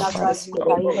name of Jesus.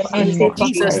 In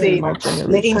Jesus' name.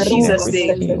 In Jesus'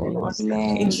 name.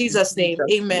 In Jesus' name.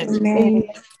 Amen.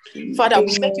 Father,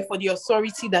 we thank you for the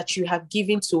authority that you have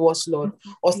given to us, Lord.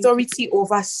 Authority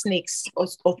over snakes,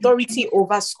 authority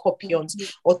over scorpions,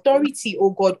 authority,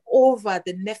 oh God, over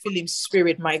the Nephilim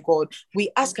spirit, my God.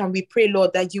 We ask and we pray,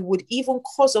 Lord, that you would even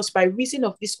cause us by reason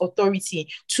of this authority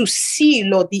to see,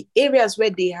 Lord, the areas where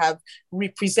they have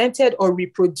represented or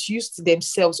reproduced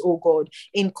themselves, oh God,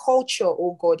 in culture,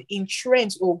 oh God, in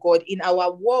trends, oh God, in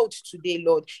our world today,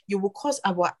 Lord. You will cause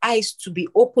our eyes to be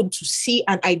open to see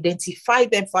and identify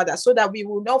them, Father, so that we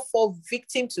will not fall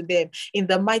victim to them in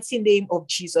the mighty name of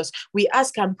Jesus. We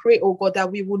ask and pray, oh God,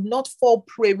 that we will not fall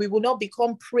prey, we will not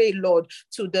become prey, Lord,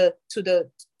 to the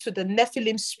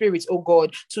Nephilim spirit, oh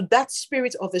God, to that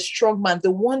spirit of the strong man,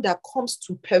 the one that comes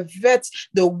to pervert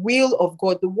the will of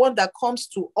God, the one that comes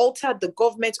to alter the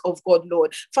government of God,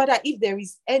 Lord. Father, if there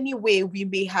is any way we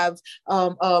may have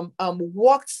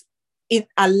walked in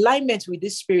alignment with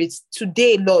this spirit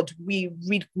today, Lord, we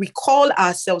call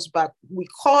ourselves back. We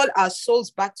call our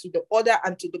souls back to the order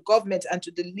and to the government and to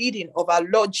the leading of our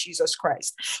Lord Jesus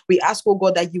Christ. We ask, oh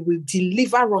God, that you will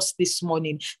deliver us this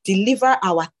morning, deliver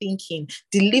our thinking,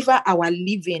 deliver our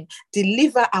living,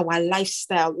 deliver our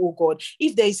lifestyle, oh God.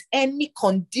 If there is any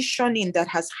conditioning that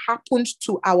has happened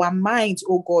to our minds,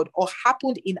 oh God, or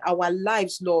happened in our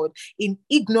lives, Lord, in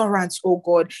ignorance, oh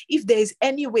God, if there is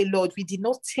any way, Lord, we did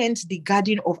not tend the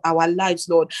garden of our lives,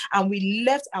 Lord, and we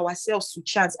left ourselves to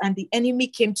chance, and the enemy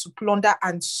came to plunder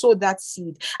and sow that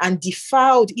seed and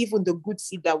defiled even the good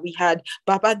seed that we had.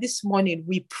 Baba, this morning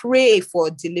we pray for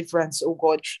deliverance, oh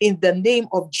God, in the name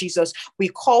of Jesus. We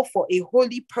call for a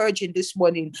holy purging this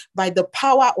morning by the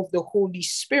power of the Holy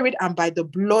Spirit and by the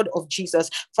blood of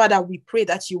Jesus. Father, we pray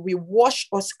that you will wash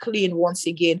us clean once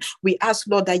again. We ask,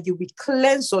 Lord, that you will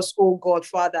cleanse us, oh God,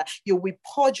 Father. You will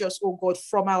purge us, oh God,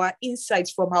 from our insides,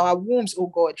 from our wombs, oh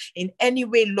God, in any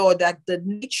way, Lord, that the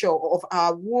nature of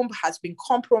our womb has been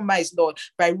compromised, Lord,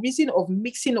 by reason of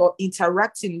mixing or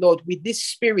interacting, Lord, with these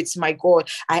spirits, my God.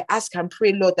 I ask and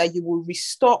pray, Lord, that you will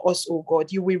restore us, oh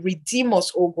God. You will redeem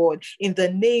us, oh God, in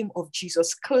the name of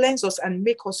Jesus. Cleanse us and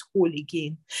make us whole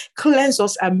again. Cleanse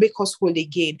us and make us whole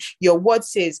again. Your word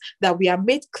says that we are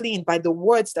made clean by the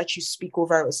words that you speak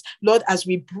over us. Lord, as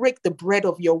we break the bread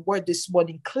of your word this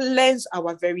morning, cleanse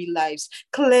our very lives,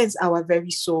 cleanse our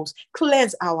very souls,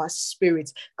 cleanse our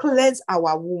spirits, cleanse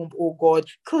our womb, oh God,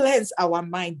 cleanse our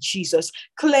mind, Jesus,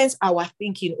 cleanse our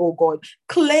thinking, oh God,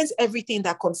 cleanse everything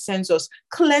that concerns us,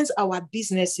 cleanse our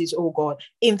businesses, oh God,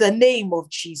 in the name of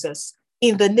Jesus,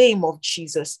 in the name of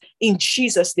Jesus, in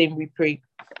Jesus' name we pray.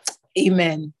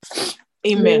 Amen.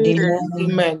 Amen. Amen.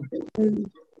 Amen.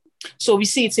 So we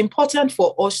see it's important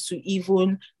for us to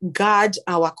even guard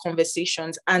our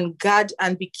conversations and guard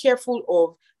and be careful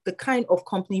of the kind of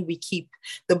company we keep.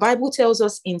 The Bible tells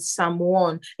us in Psalm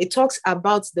 1, it talks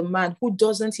about the man who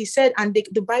doesn't, he said, and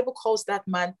the Bible calls that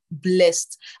man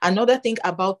blessed. Another thing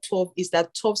about 12 is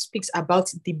that 12 speaks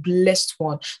about the blessed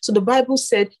one. So the Bible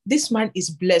said this man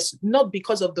is blessed, not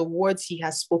because of the words he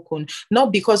has spoken,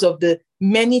 not because of the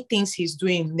many things he's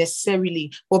doing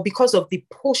necessarily, but because of the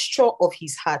posture of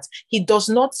his heart. He does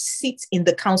not sit in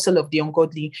the counsel of the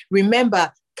ungodly.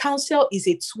 Remember, counsel is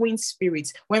a twin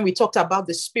spirit. When we talked about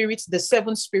the spirits, the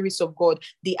seven spirits of God,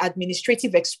 the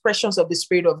administrative expressions of the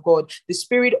Spirit of God, the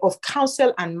spirit of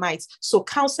counsel and might. So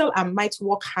counsel and might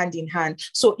work hand in hand.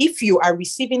 So if you are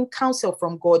receiving counsel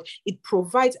from God, it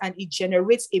provides and it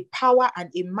generates a power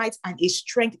and a might and a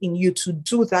strength in you to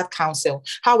do that counsel.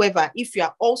 However, if you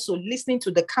are also listening to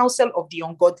the counsel of the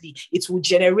ungodly, it will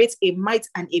generate a might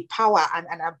and a power and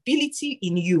an ability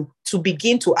in you to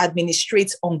begin to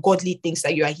administrate ungodly things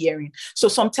that you are hearing. So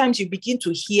sometimes you begin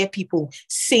to hear people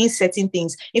saying certain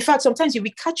things. In fact, sometimes you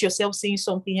will catch yourself saying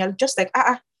something, you're just like,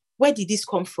 where did this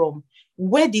come from?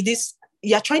 Where did this?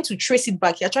 You're trying to trace it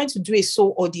back. You're trying to do a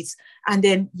soul audit. And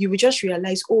then you will just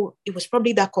realize, oh, it was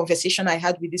probably that conversation I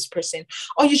had with this person.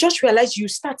 Or you just realize you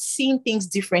start seeing things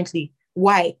differently.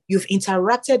 Why? You've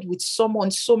interacted with someone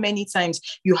so many times.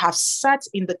 You have sat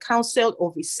in the counsel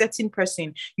of a certain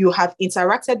person. You have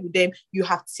interacted with them. You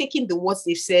have taken the words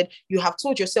they've said. You have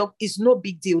told yourself, it's no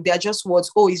big deal. They're just words.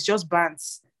 Oh, it's just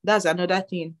bands. That's another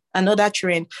thing, another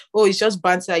trend. Oh, it's just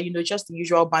banter, just the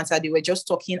usual banter. They were just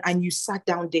talking and you sat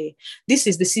down there. This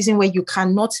is the season where you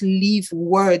cannot leave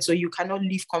words or you cannot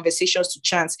leave conversations to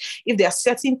chance. If there are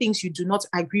certain things you do not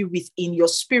agree with in your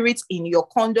spirit, in your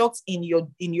conduct, in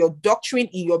your doctrine,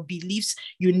 in your beliefs,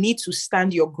 you need to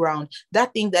stand your ground.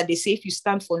 That thing that they say, if you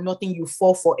stand for nothing, you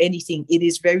fall for anything. It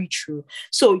is very true.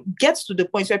 So get to the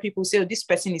point where people say, oh, this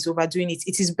person is overdoing it.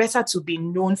 It is better to be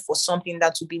known for something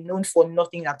than to be known for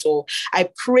nothing at all. I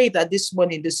pray that this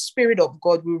morning, the Spirit of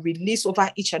God will release over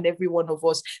each and every one of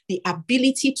us the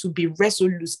ability to be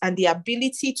resolute and the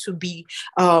ability to be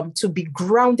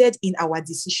grounded in our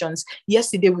decisions.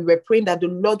 Yesterday, we were praying that the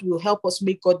Lord will help us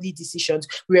make godly decisions.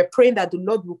 We were praying that the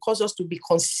Lord will cause us to be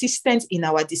consistent in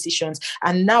our decisions.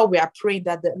 And now we are praying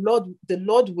that the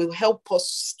Lord will help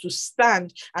us to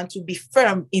stand and to be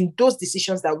firm in those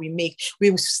decisions that we make. We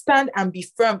will stand and be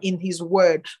firm in His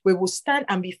word. We will stand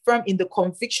and be firm in the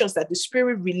convictions that the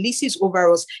Spirit releases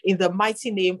over us in the mighty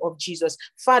name of Jesus.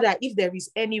 Father, if there is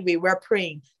any way, we're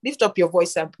praying, lift up your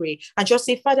voice and pray and just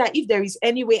say, Father, if there is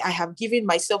any way I have given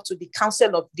myself to the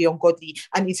counsel of the ungodly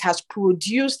and it has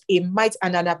produced a might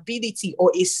and an ability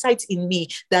or a sight in me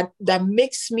that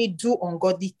makes me do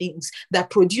ungodly things, that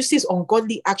produces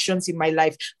ungodly actions in my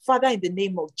life, Father, in the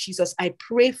name of Jesus, I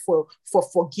pray for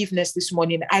forgiveness this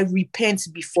morning. I repent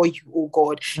before you, oh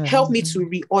God. Help me to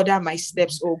reorder my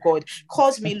steps, oh God.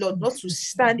 Cause me, Lord, not to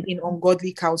stand in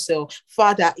ungodly counsel.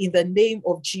 Father, in the name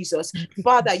of Jesus,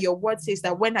 Father, your word says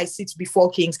that when I sit before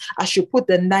kings, I should put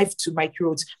the knife to my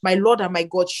throat. My Lord and my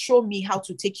God, show me how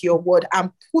to take your word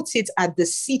and put it at the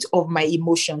seat of my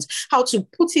emotions, how to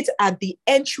put it at the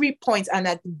entry point and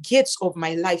at the gates of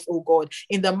my life, oh God,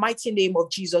 in the mighty name of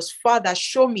Jesus. Father,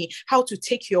 show me how to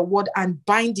take your word and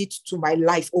bind it to my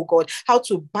life, oh God, how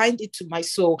to bind it to my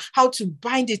soul, how to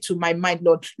bind it to my mind,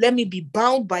 Lord. Let me be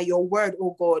bound by your word,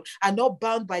 oh God, and not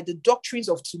bound by the doctrines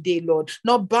of today, Lord,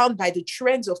 not bound by the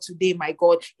trends of today, my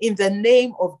God. In the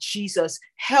name of Jesus,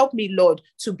 help me, Lord,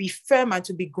 to be firm and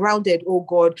to be grounded, oh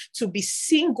God, to be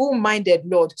single-minded,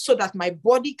 Lord, so that my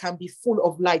body can be full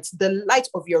of light, the light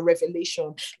of your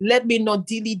revelation. Let me not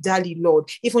dilly-dally, Lord,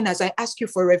 even as I ask you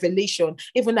for revelation,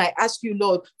 even I ask you,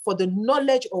 Lord, for the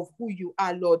knowledge of who you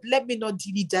are, Lord. Let me not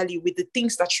dilly-dally with the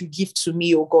things that you give to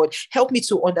me, oh God. Help me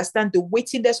to understand the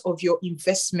weightiness of your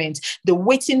investment, the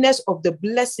weightiness of the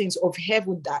blessings of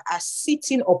heaven that are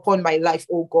sitting upon my life,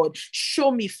 oh God.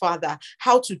 Show me, Father,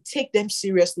 how to take them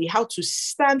seriously, how to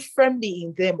stand firmly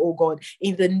in them, oh God,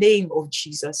 in the name of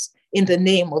Jesus. In the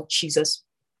name of Jesus.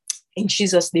 In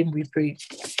Jesus' name we pray.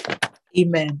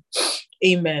 Amen.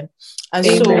 Amen. And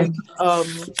Amen. so,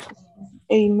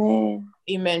 Amen.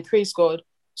 Amen. Praise God.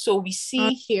 So we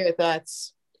see here that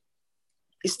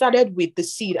it started with the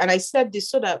seed. And I said this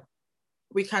so that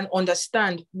we can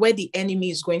understand where the enemy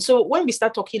is going. So when we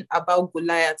start talking about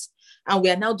Goliath, and we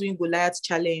are now doing Goliath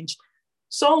challenge,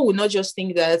 someone will not just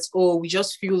think that, oh, we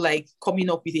just feel like coming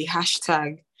up with a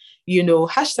hashtag.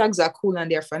 Hashtags are cool and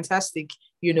they're fantastic,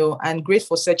 and great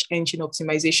for search engine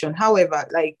optimization. However,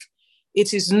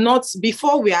 it is not,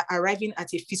 before we are arriving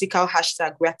at a physical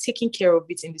hashtag, we are taking care of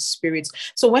it in the spirit.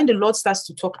 So when the Lord starts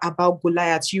to talk about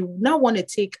Goliath, you now want to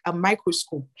take a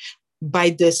microscope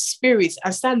by the Spirit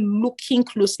and start looking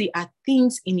closely at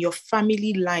things in your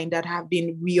family line that have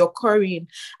been reoccurring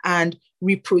and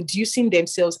reproducing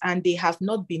themselves, and they have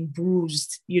not been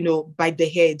bruised, by the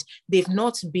head. They've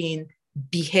not been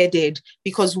beheaded,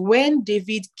 because when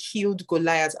David killed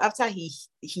Goliath, after he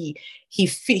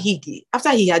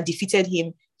had defeated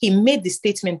him, he made the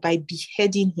statement by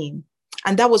beheading him.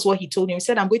 And that was what he told him. He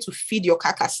said, I'm going to feed your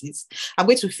carcasses. I'm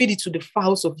going to feed it to the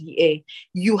fowls of the air.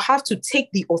 You have to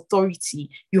take the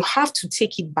authority. You have to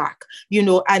take it back,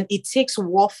 and it takes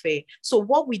warfare. So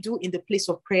what we do in the place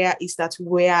of prayer is that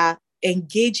we are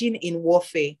engaging in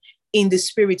warfare. in the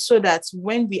spirit, so that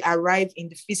when we arrive in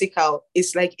the physical,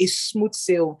 it's like a smooth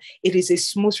sail. It is a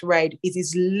smooth ride. It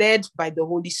is led by the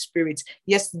Holy Spirit.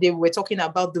 Yesterday we were talking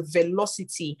about the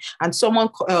velocity, and someone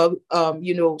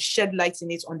shed light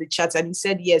in it on the chat, and he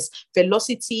said, yes,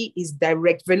 velocity is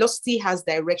direct. Velocity has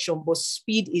direction, but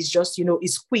speed is just,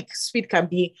 is quick. Speed can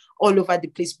be all over the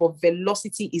place, but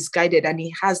velocity is guided and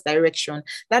it has direction.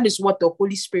 That is what the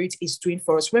Holy Spirit is doing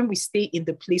for us when we stay in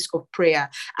the place of prayer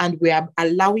and we are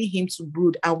allowing him to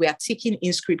brood and we are taking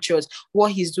in scriptures.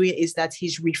 What he's doing is that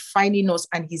he's refining us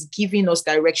and he's giving us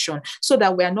direction, so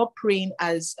that we are not praying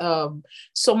as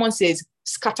someone says,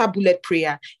 scatter bullet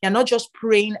prayer. You're not just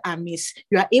praying amiss.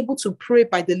 You are able to pray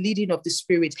by the leading of the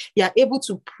Spirit. You are able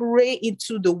to pray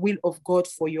into the will of God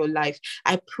for your life.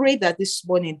 I pray that this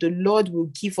morning the Lord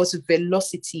will give us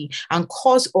velocity and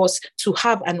cause us to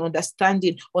have an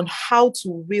understanding on how to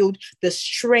wield the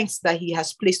strength that he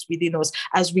has placed within us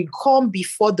as we come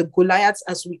before the Goliaths,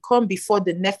 as we come before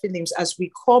the Nephilims, as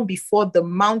we come before the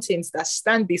mountains that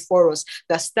stand before us,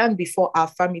 that stand before our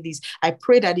families. I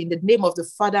pray that in the name of the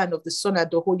Father and of the Son and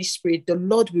the Holy Spirit, the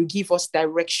Lord will give us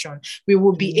direction. We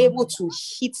will be able to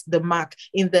hit the mark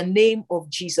in the name of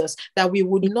Jesus, that we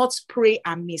would not pray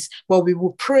amiss, but we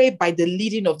will pray by the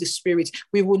leading of the Spirit.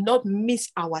 We will not miss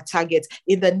our target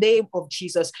in the name of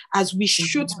Jesus. As we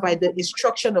shoot by the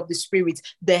instruction of the Spirit,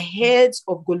 the heads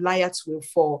of Goliath will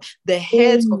fall. The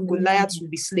heads of Goliath will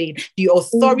be slain. The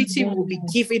authority will be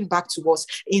given back to us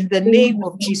in the name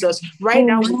of Jesus. Right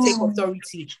now, we take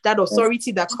authority, that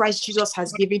authority that Christ Jesus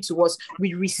has given to us.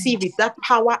 We receive it, that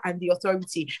power and the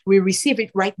authority. We receive it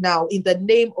right now in the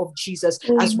name of Jesus.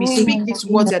 As we speak these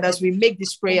words and as we make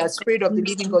this prayer, Spirit of the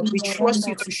living God, we trust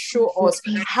you to show us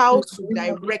how to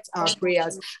direct our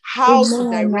prayers, how to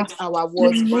direct our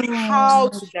words, how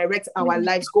to direct our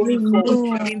lives going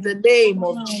forward. In the name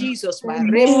of Jesus, my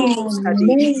any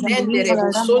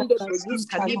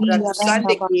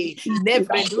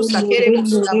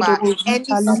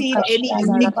sin, any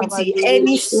iniquity,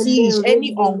 any siege,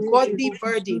 any ungodly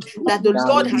burden that the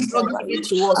Lord has not given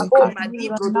to us. Oh,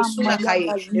 Madibro do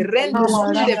Sunakaye, Rendo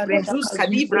Sunde Bredus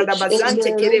Kadibra da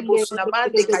Bazante Kerebo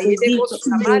Sunamande Kayedebo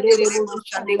Sunamande Rebo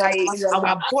Shandekaye.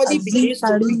 Our body begins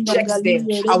to reject them.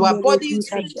 Our bodies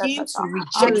begin to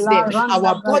reject them.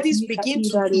 Our bodies begin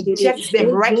to eject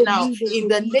them right now in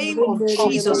the name of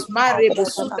Jesus. Marebo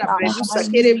Sunda Bredusa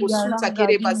Kerebo Sunta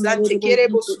Kereba Zante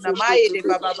Kerebo Sunamaye de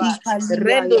Baba.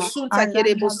 Rendo Sunta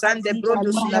Kerebo Sande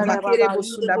Brodo Sunamakere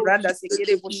Bosunda Branda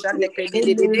Sekere Boshande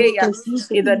Kededeya,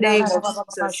 in the name of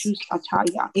Jesus.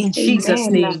 In Jesus'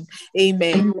 name,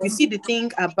 amen. You see, the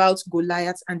thing about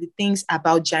Goliath and the things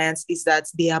about giants is that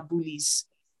they are bullies.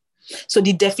 So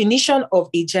the definition of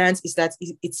a giant is that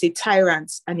it's a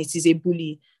tyrant and it is a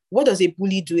bully. What does a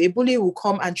bully do? A bully will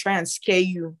come and try and scare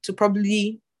you to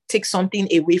probably take something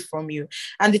away from you.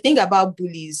 And the thing about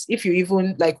bullies, if you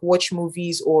even like watch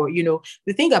movies or,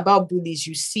 the thing about bullies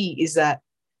you see is that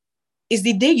it's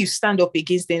the day you stand up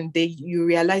against them, you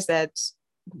realize that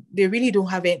they really don't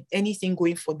have anything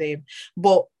going for them.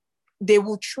 But they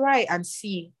will try and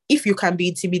see if you can be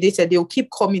intimidated. They'll keep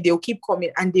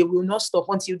coming, and they will not stop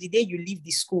until the day you leave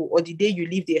the school or the day you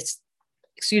leave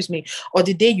or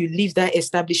the day you leave that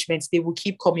establishment. They will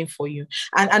keep coming for you.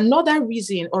 And another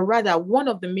reason, or rather one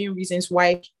of the main reasons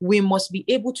why we must be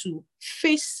able to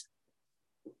face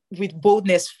with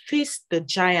boldness, face the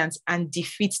giants and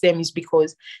defeat them, is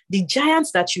because the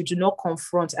giants that you do not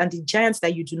confront and the giants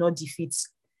that you do not defeat,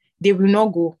 they will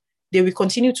not go. They will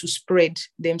continue to spread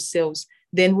themselves.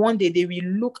 Then one day they will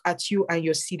look at you and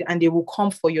your seed, and they will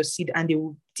come for your seed, and they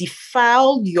will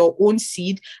defile your own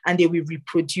seed, and they will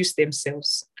reproduce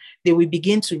themselves. They will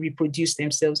begin to reproduce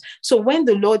themselves. So when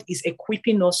the Lord is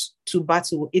equipping us to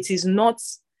battle, it's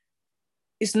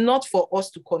not for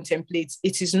us to contemplate.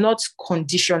 It is not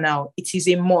conditional. It is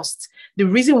a must. The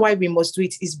reason why we must do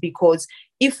it is because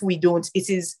if we don't,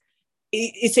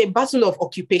 it's a battle of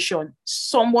occupation.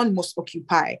 Someone must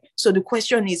occupy. So the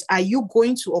question is, are you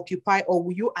going to occupy, or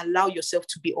will you allow yourself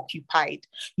to be occupied?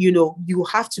 You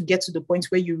have to get to the point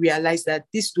where you realize that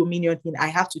this dominion thing, I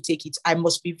have to take it. I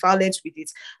must be violent with it,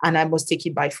 and I must take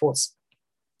it by force.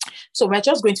 So we're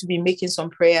just going to be making some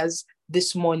prayers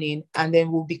this morning, and then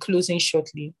we'll be closing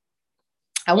shortly.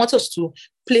 I want us to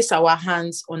place our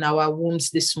hands on our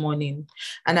wombs this morning,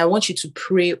 and I want you to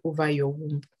pray over your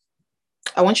womb.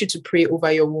 I want you to pray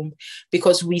over your womb,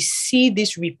 because we see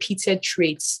these repeated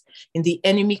traits in the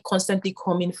enemy constantly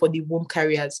coming for the womb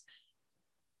carriers.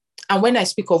 And when I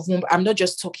speak of womb, I'm not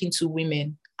just talking to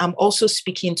women. I'm also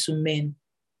speaking to men,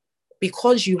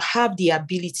 because you have the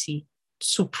ability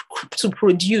to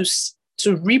produce,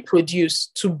 to reproduce,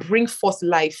 to bring forth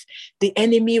life, the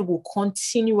enemy will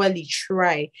continually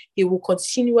try. He will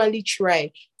continually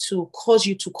try to cause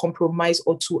you to compromise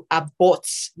or to abort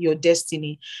your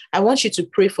destiny. I want you to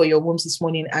pray for your wombs this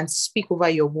morning and speak over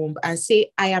your womb and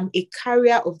say, I am a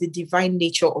carrier of the divine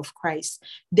nature of Christ.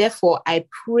 Therefore, I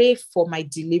pray for my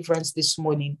deliverance this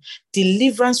morning,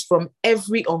 deliverance from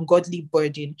every ungodly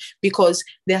burden, because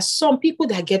there are some people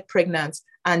that get pregnant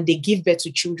and they give birth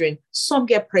to children. Some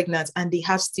get pregnant and they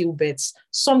have stillbirths.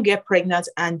 Some get pregnant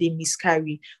and they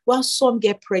miscarry. While some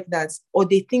get pregnant or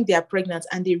they think they are pregnant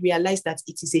and they realize that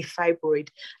it is a fibroid.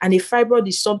 And a fibroid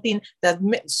is something that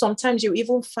sometimes you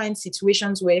even find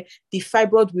situations where the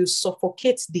fibroid will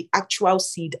suffocate the actual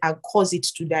seed and cause it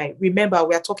to die. Remember,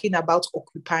 we are talking about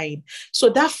occupying. So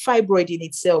that fibroid in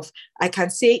itself, I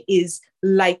can say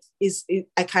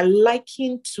I can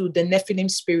liken to the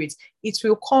Nephilim spirit. It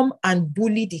will come and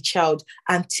bully the child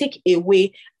and take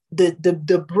away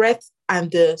the breath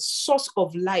and the source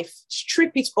of life,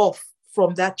 strip it off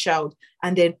from that child,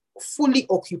 and then fully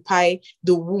occupy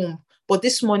the womb. But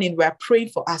this morning, we are praying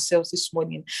for ourselves this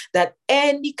morning that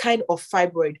any kind of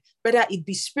fibroid, whether it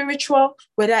be spiritual,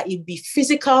 whether it be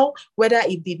physical, whether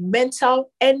it be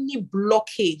mental, any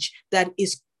blockage that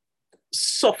is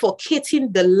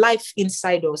suffocating the life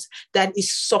inside us, that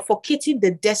is suffocating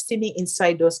the destiny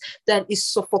inside us, that is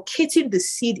suffocating the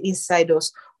seed inside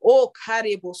us. Oh,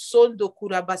 Karebo Sondo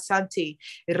Kurabasante,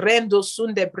 Rendo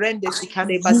Sunde Brende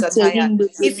Sikane Bazataya.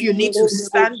 If you need to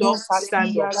stand up,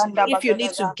 stand up. If you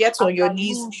need to get on your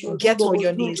knees, get on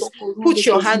your knees. Put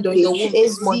your hand on your womb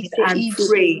this morning and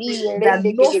pray that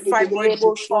no fibroid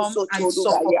will come and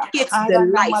suffocate the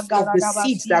life of the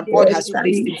seeds that God has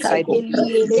placed inside of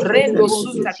you. Rendo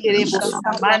Sunta Kerebo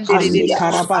Sunamande Ande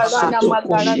karabasoto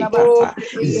koshekata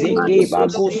zege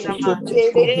bagosoto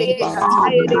koshkodi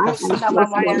barata kata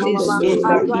zege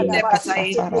brahina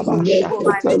kasata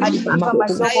rabashakata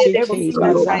makoshete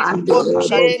bazata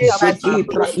kata zege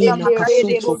brahina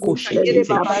kasoto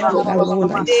koshekete. That's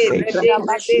what I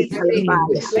say.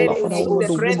 Yes, Lord, over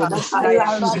the womb of the seed.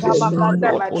 That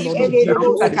Lord, oh Lord, the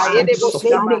devil will try to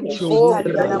suffocate your womb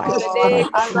and your life. But I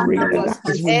pray that that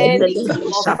is any removed. king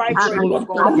of That is, oh fibroid, oh Lord,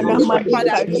 God. caught right now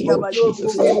Father, in the name you of know,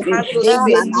 Jesus you have those Christ.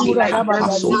 spaces Zeka like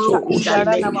basoto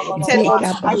koshete, created zeka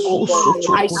unto you, oh God.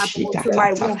 bakosoto I speak to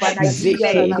my koshitakata, womb and I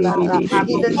declare zeke de de de de I'm de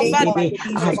de de covered de by de. the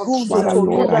blood I, of Father Jesus.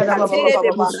 Lord, I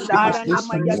pray this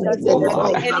womb, oh From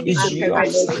Lord, the enemy's is your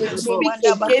perversity, we assignment. speak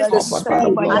It's against the covered by the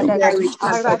spirit blood of of marriage.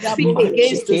 Jesus. I speak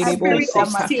against the Mashekerebo spirit of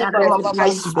sekata. stillbirth. I I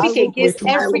speak pray against to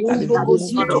God every that in the evil name of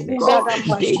spirit, Jesus, every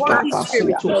Deka ungodly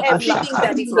spirit, basoto everything koshata,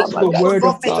 that is the against the word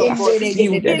of government God of has God,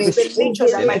 sealed every against the nature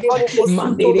that my stillbirth. God placed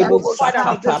in me. Manderebo Oh, Father, sakata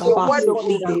because your word for rabasete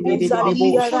me de de is de de de I'll bo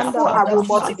be fruitful, shata I will kasata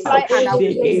multiply, and I will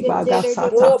zege increase.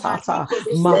 bagasata Oh, tata Madiko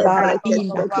de madara Sundaya.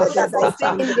 inda Even as I stay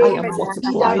kasata. in I your am presence,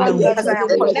 multiplying and as I am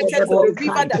fruitful of connected to the all river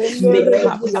kind. that is flowing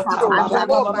into your Mekata throne.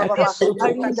 Oh, barahina Madeko kasoto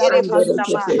Sunta Kerebo koshekete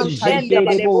Sunama. Ende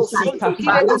de jegerebo Debo Sunto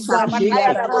Kirebo sikakata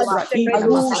Sunamakaya da Bosunte jegebrahina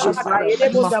Kerebo mahanda Sunamakaya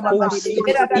Debo Sunama. makosi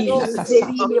Era da ina Dosu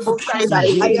Kerebo kasata Suntanda.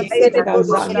 Ayakaya jege Debo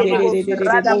Sunama.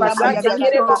 Rada gazanderebo Bazante sikakata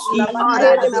Kerebo ina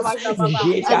Sunamakaya Debo kasa Sunamama.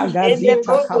 jega Ende gazita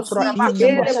Brondo kabrahina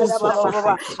Sunamakaya Debo masoto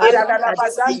Sunama. koshete Era da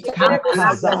Bazante Kerebo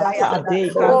Sunamakaya akazata da. de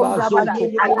Oh, Father,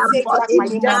 gabazoto I take back koshekete my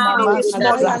destiny this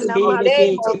morning in the akazakere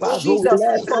name de of gebazoto Jesus.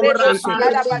 Rebo koshete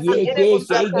Sugada yege Bazangerebo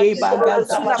Santo gege Kirebo bagazata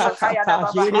Bosuna Makaya da tata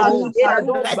Babaha. jerebo Era sika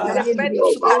dos Rendo barahinde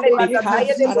Sukale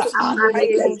Bazataya de ekazara Bosuna ande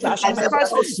Makaya. I kasata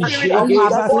curse the spirit of jege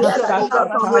abortion over bakasata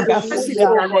me. ta I curse it, gasita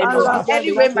oh God.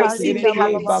 Anywhere my seed may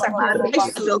have maseketere been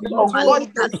sacrificed to bakosete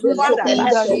ungodliness, Father, in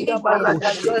the name of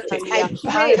Jesus, I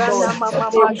pray, Lord,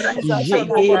 they return,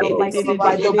 oh God, of my seed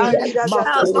by the blood of Jesus.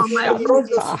 Abrondo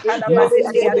Makoshakata, Sukada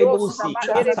Bazende Adosuna Makorebosi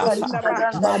Makere Katata, Bosuna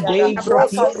Made Abroso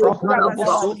Brahi do Kuraba Brahobosoto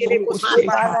Sankere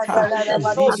Bosuna Koshekata,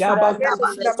 Radosu Zigabako Rendo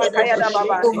Soto Sulamakaya da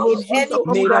Baba. Koshete, In any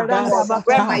king, oh God,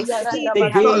 where my Medagasata, seed may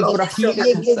have been Zege positioned. Brahina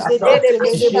Kasata, Rede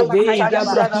Bosuna Jede Makaya da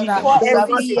Ba. Gabrahina Before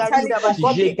every Kasata, satanic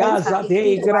ungodly altar. Jegaza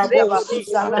de Oh, Reba Grabosi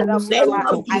Dosukure Bosunama.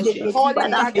 Kakasoto I call it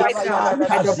Koshete, back right now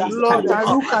by the blood of Ekakazita,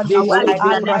 Jesus. I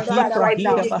Zege call it Brahi back right Brahina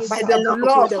now by the Masata,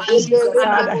 blood of Jesus.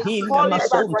 I Jekadahinda call it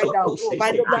back right Masonto now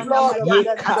by the Kosete, blood of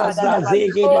Jesus. Yekaza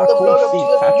Zege Bakosi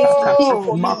Kakata,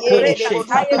 Oh, Makoshe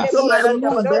Rekataye de Kakasata,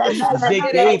 Bosundo, Robo Santa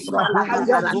Kere Zege Bosuna, Brahuna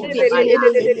Ayakure Mazoto de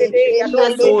Koshekete,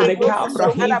 Yadoso, O de Robo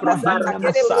Gabrahi Sukara Bazanta Brahina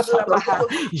Kere Masata Bosuna Tata, Maha,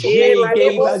 Jege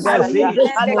Marebo Sunto, Bagazeta,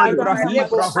 Ende Kebrahi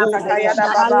Kebrebo Santa Brahobo Kayada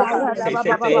Soto Baba,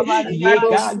 Kosetete,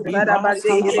 Rado Yega Sukara Giba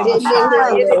Baze, Kerebo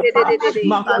Talabasha Santa Tatata,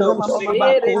 Yede,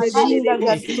 Makose in Bakosete, the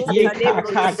Yeka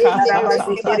Kaka Tata Bashere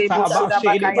Basoto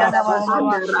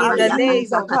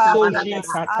name of Soji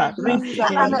Jesus. Katata. In the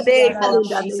Amen. name of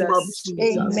Jesus.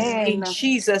 Amen. In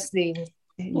Jesus' name.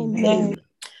 Amen.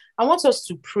 I want us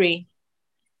to pray.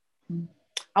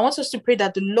 I want us to pray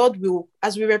that the Lord will,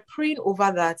 as we were praying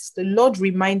over that, the Lord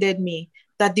reminded me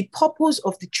that the purpose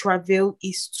of the travail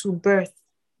is to birth.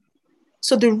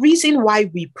 So the reason why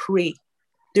we pray,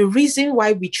 the reason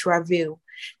why we travail,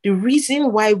 the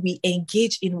reason why we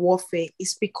engage in warfare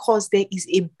is because there is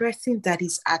a birthing that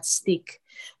is at stake.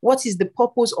 What is the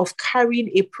purpose of carrying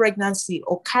a pregnancy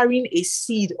or carrying a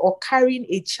seed or carrying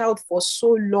a child for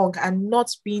so long and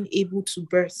not being able to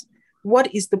birth?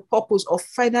 What is the purpose of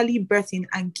finally birthing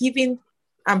and giving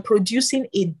and producing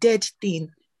a dead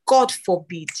thing? God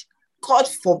forbid. God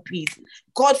forbid,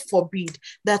 God forbid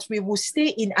that we will stay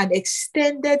in an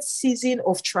extended season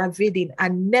of travailing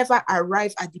and never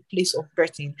arrive at the place of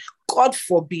birthing. God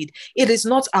forbid. It is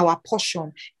not our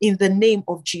portion in the name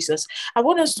of Jesus. I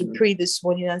want us to pray this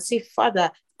morning and say, Father,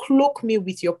 cloak me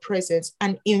with your presence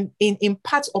and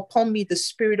impart upon me the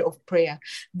spirit of prayer,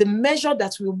 the measure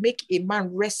that will make a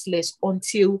man restless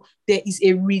until there is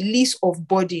a release of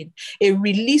burden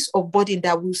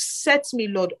that will set me,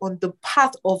 Lord, on the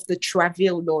path of the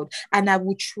travail, Lord. And I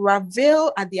will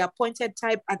travail at the appointed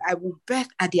time and I will birth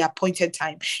at the appointed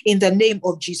time in the name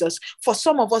of Jesus. For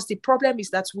some of us, the problem is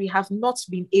that we have not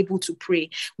been able to pray.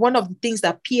 One of the things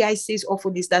that PI says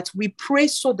often is that we pray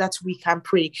so that we can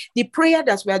pray. The prayer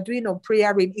that we are doing on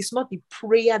prayer rain is not the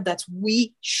prayer that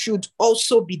we should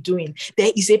also be doing.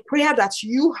 There is a prayer that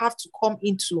you have to come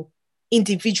into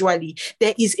individually.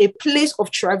 There is a place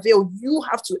of travail you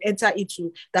have to enter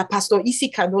into that Pastor Isi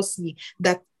cannot see,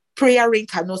 that prayer rain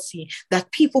cannot see,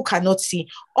 that people cannot see.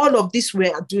 All of this we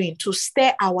are doing to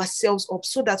stir ourselves up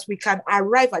so that we can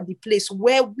arrive at the place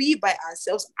where we by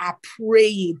ourselves are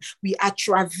praying, we are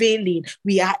travailing,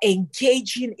 we are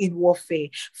engaging in warfare.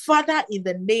 Father, in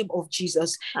the name of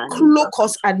Jesus, cloak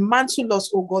us and mantle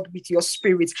us, oh God, with your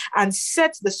spirit and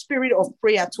set the spirit of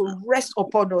prayer to rest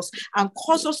upon us and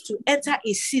cause us to enter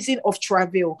a season of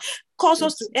travail. Cause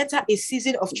us to enter a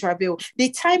season of travail.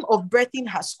 The time of birthing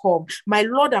has come, my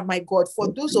Lord and my God.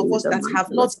 For those of us that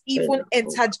have not even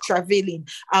entered travailing,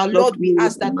 our Lord, we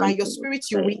ask that by your spirit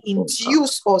you will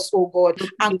induce us, oh God,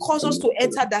 and cause us to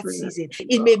enter that season.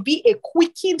 It may be a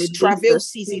quickened travail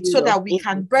season so that we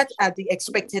can birth at the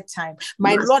expected time.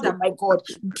 My Lord and my God,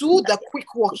 do the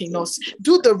quick work in us,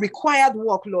 do the required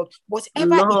work, Lord,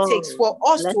 whatever it takes for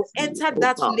us to enter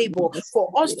that labor,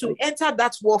 for us to enter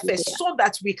that warfare so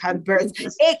that we can birth.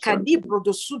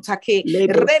 Ekadibrodosutake,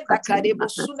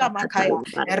 redakarebosuna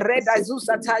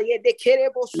redazusataye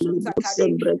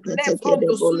dekerebosutake,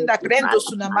 levrondosunda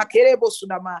grendosuna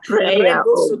makerebosuna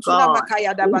rendosutuna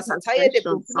makaya dabasataye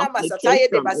debokuna masataye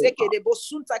debazeke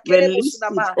debosunta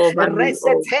kerebosuna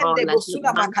resetende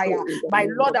bosuna makaya. My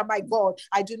Lord and my God,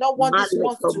 I do not want this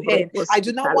month to end. I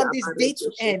do not want this day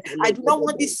to end. I do not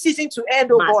want this season to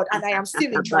end, oh God, and I am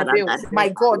still in travail. My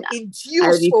God,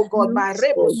 induce, oh God, my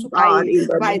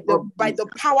by the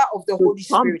power of the Holy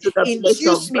Spirit.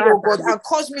 Induce me, oh God, and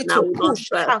cause me to push,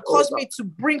 and cause me to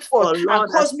bring forth, and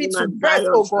cause me to birth,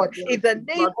 oh God, in the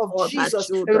name of Jesus.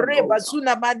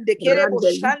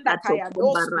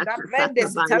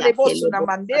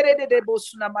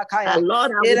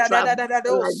 Lord, I will travel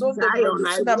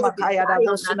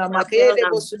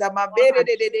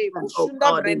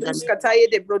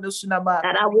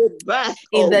that I will birth,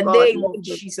 in the God, name of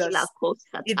Jesus.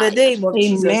 In the name of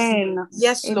Jesus. Amen.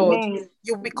 Yes, Lord.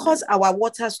 You will cause our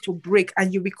waters to break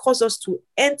and you will cause us to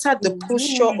enter the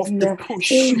posture of the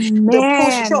push. Amen. The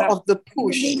posture of the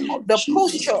push. The Jesus.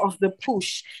 posture of the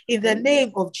push in the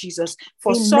name of Jesus.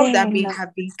 For some that may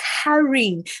have been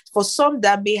carrying, for some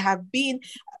that may have been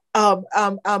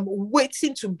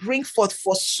waiting to bring forth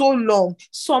for so long.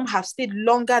 Some have stayed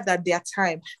longer than their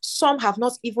time. Some have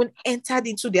not even entered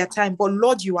into their time. But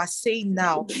Lord, you are saying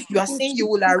now, you are saying you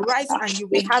will arise and you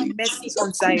will have mercy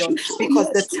on Zion because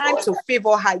the time to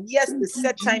favor her, yes, the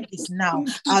set time is now.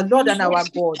 Our Lord and our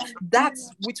God, that's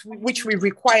which we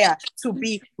require to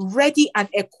be ready and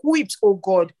equipped, oh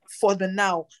God, for the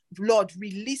now. Lord,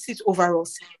 release it over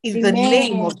us in the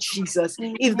name of Jesus.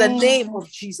 In the name of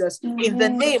Jesus. In the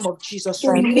name of Jesus.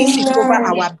 Release it over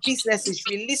our businesses.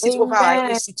 Release it over our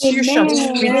institutions.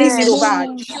 Release it over our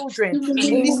children.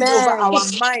 Release it over our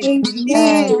mind.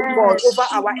 Release it, oh God, over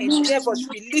our endeavors.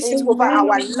 Release it over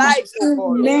our lives, oh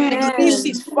God. Release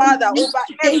it, Father, over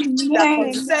everything that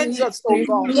concerns us, oh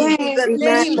God. In the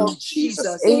name of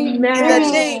Jesus. In the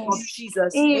name of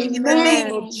Jesus. In the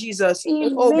name of Jesus.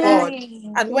 Oh God.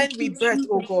 And when we birth,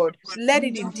 oh God, let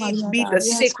it indeed be the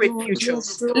sacred future.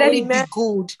 Let it be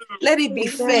good. Let it be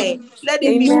fair. Let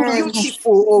it be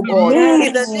beautiful, oh God.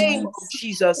 In the name of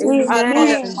Jesus, our Lord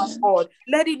and our God,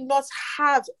 let it not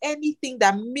have anything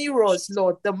that mirrors,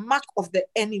 Lord, the mark of the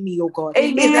enemy, oh God.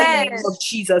 In the name of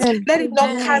Jesus, let it not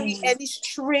carry any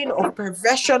strain of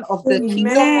perversion of the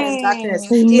kingdom of darkness.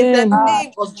 In the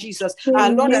name of Jesus,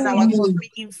 our Lord and our God,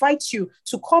 we invite you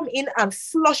to come in and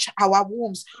flush our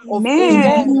wombs of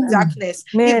all darkness.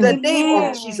 In the name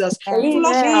of Jesus,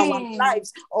 flush our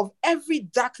lives of every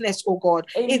darkness, oh God.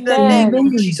 In the name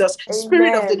of Jesus,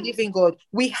 Spirit of the living God,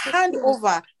 we hand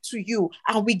over to you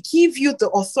and we give you the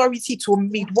authority to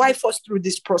midwife us through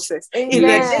this process. In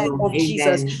the name of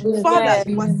Jesus, Father,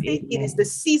 you are saying it is the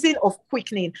season of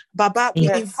quickening. Baba, we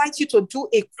invite you to do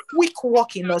a quick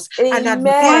work in us, an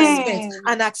advancement,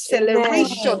 an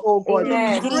acceleration, oh God,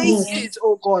 graces,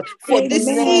 oh God, for this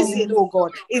season, oh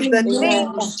God, in the name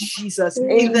of Jesus,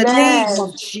 in the name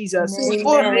of Jesus.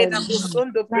 Oh, Reda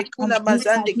Bosondo Brekuna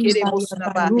Mazande Kere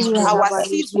Bosunaba. Our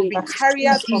seeds will be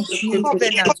carriers of the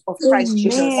covenant of Christ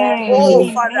Jesus. Oh,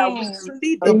 Father, we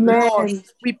plead the blood.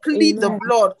 We plead the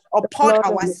blood upon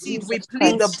our seed. We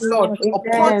plead the blood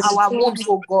upon our wombs,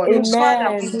 oh God.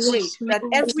 Father, we pray that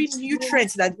every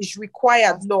nutrient that is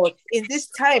required, Lord, in this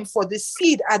time for the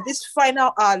seed at this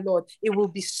final hour, Lord, it will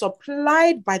be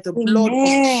supplied by the blood of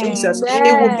Jesus.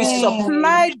 It will be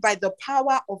supplied by the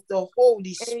power of the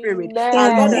Holy Spirit.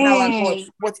 Our Lord and our God,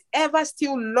 whatever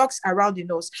still lurks around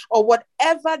in us, or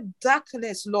whatever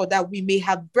darkness, Lord, that we may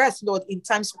have birthed, Lord, in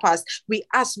times past, we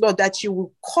ask, Lord, that you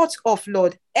will cut off,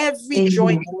 Lord, every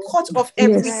joint, cut off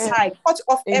every tie, cut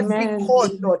off every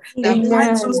cord, Lord, that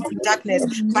binds us to darkness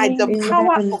by the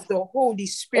power of the Holy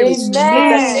Spirit. In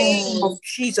the name of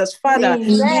Jesus, Father,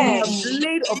 the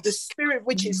blade of the Spirit,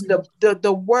 which is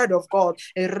the word of God.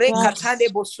 Let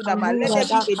there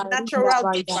be a natural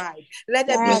divide. Let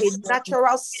there be a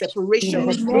natural separation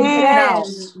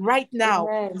right now,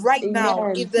 in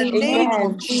the name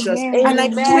of Jesus. And I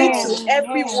pray to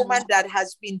every woman that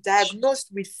has been diagnosed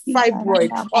with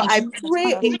fibroid, or I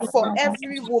pray for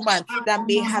every woman that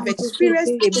may have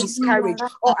experienced a miscarriage,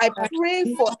 or I pray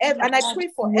for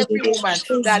every woman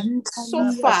that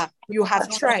so far you have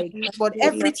tried, but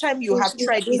every time you have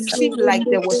tried, it seemed like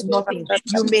there was nothing.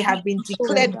 You may have been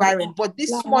declared barren, but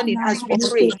this morning, as we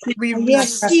pray, we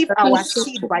receive our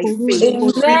seed by faith.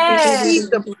 We receive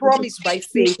the promise by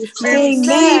faith. We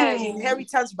receive the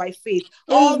inheritance by faith.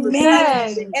 All the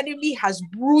times the enemy has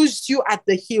bruised you at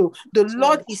the heel, the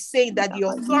Lord is saying that the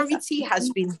authority has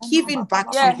been given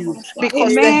back to you,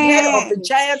 because the head of the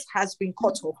giant has been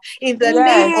cut off. In the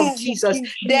name of Jesus,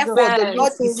 therefore, the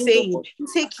Lord is saying,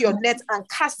 take your net and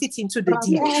cast it into the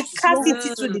deep. Cast it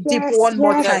into the deep one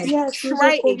more time.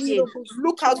 Try again.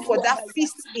 Look out for that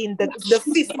feast in the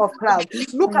feast of cloud.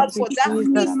 Look out for that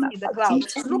feast in the cloud.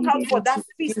 Look out for that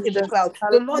feast in the cloud.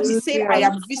 The Lord is saying, I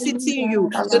am visiting you.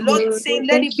 The Lord is saying,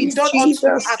 let it be done unto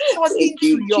you according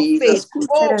to your faith.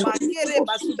 Oh, Makere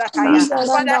Basudakaya.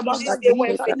 Father, in this day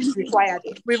where faith is required,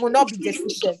 we will not be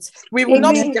deficient. We will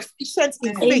not be deficient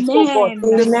in faith, oh God.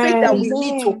 The faith that we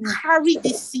need to carry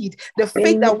this seed, the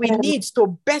faith that we need to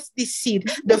birth this seed,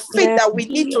 the faith that we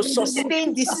need to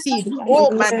sustain this seed.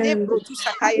 Oh, Madebro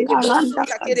Tusakaye de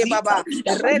Bosutakere Baba,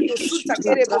 Rendo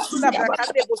Sutakere Bosula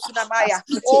Brakande Bosunamaya.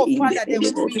 Oh, Father, there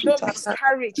will be no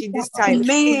miscarriage in this time.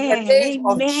 In the name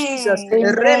of Jesus,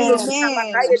 Rendo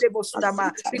Sunamakaye de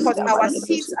Bosunama, because our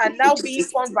seeds are now being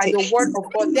formed by the word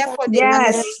of God. Therefore, they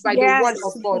are led by the word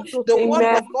of God. The word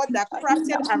of God that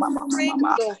crafted and framed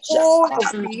the whole of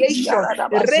creation.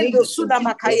 Rendo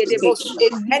Sunamakaye de Bosu.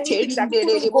 Anything that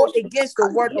couldn't go against the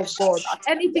word of God,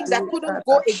 anything that couldn't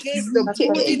go against the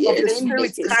brooding of the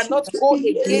Spirit, cannot go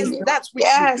against that which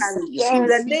we carry. In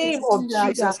the name of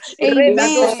Jesus.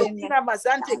 Redado Sokina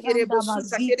Mazante Kerebo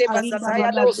Suta Kereba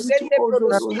Sataya do Sende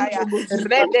Brodo Sukaya.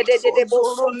 Rende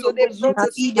Bosonto de Brodo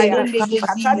Sukaya.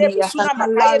 Ikatade Bosuna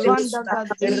Makaye de Bosuna.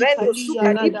 Rendo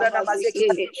Suka Libra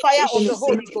Namazeke. Fire of the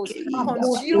Holy Ghost.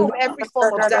 Consume every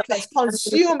form of darkness.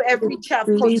 Consume every chaff.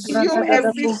 Consume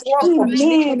every work of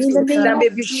iniquity that may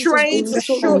be trying to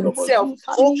show itself.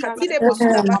 Oh, Katide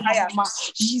Bosuna Makaya.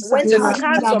 When the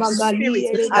scans of the Spirit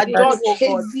are done, oh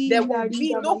God, there will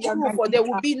be no proof, or there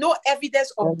will be no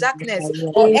evidence of darkness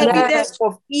or evidence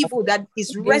of evil that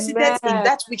is resident in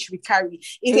that which we carry.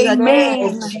 In the name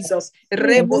of Jesus.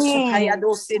 Rebo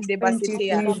Sukayado Sende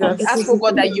Basetea. We ask, oh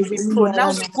God, that you will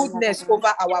pronounce goodness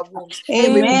over our wombs.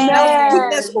 You will pronounce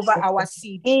goodness over our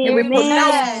seed. You will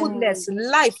pronounce goodness,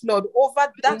 life, Lord,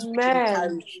 over that which we carry.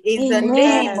 victory. In the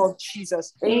name Amen. of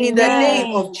Jesus. In the name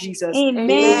Amen. of Jesus. In the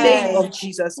name Amen. of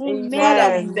Jesus.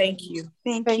 Father, we Amen. thank you.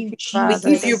 Thank you, We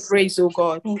give you Jesus. praise, oh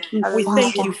God. Thank you, We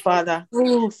thank you, Father. Father.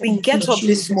 Oh, We thank you, get up this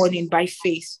Jesus. morning by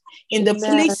faith. In the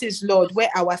places, Lord, where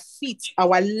our feet,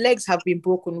 our legs have been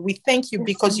broken, we thank you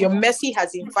because your mercy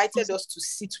has invited us to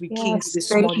sit with kings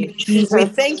this morning. We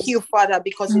thank you, Father,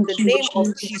 because in the name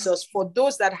of Jesus, for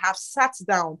those that have sat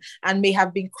down and may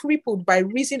have been crippled by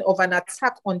reason of an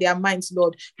attack on their minds,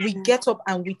 Lord, we get up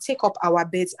and we take up our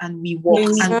beds and we walk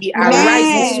and we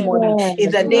arise this morning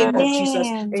in the name of Jesus.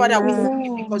 Father, we thank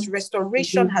you because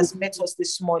restoration has met us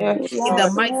this morning in the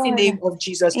mighty name of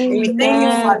Jesus. We thank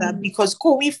you, Father, because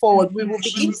going forward, we will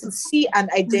begin to see and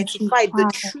identify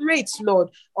the traits, Lord,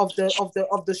 of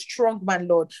the strong man,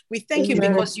 Lord. We thank you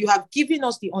because you have given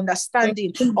us the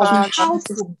understanding of how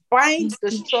to bind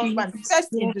the strong man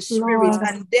first in the spirit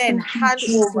and then hand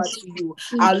over to you,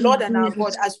 our Lord and our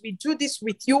God. As we do this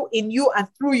with you, in you, and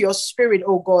through your spirit,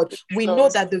 oh God, we know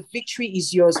that the victory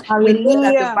is yours. We know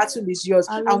that the battle is yours,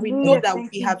 and we know that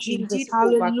we have indeed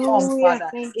overcome,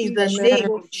 Father, in the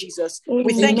name of Jesus.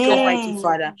 We thank you, Almighty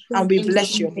Father, and we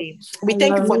bless your name. We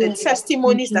thank you for the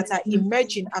testimonies that are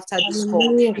emerging after this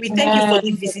call. We thank you for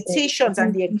the visitations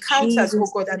and the encounters, oh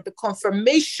God, and the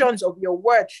confirmations of your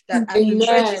word that are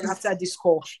emerging after this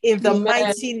call. In the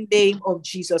mighty name of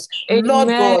Jesus.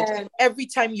 Lord God, every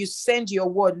time you send your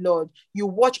word, Lord, you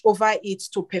watch over it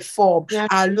to perform.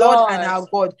 Our Lord and our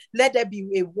God, let there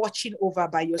be a watching over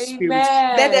by your spirit.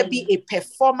 Let there be a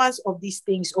performance of these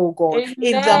things, oh God,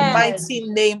 in the mighty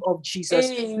name of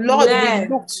Jesus. Lord, we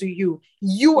look to you.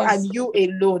 You and you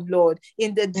alone, Lord.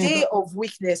 In the day of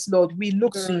weakness, Lord, we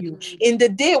look to you. In the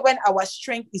day when our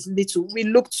strength is little, we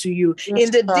look to you. In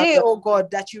the day, oh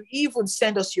God, that you even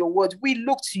send us your word, we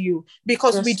look to you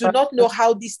because we do not know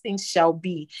how these things shall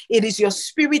be. It is your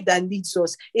spirit that leads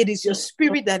us. It is your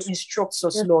spirit that instructs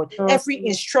us, Lord. Every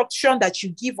instruction that you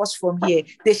give us from here,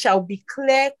 they shall be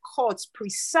clear cut,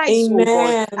 precise, oh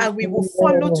God, and we will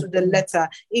follow to the letter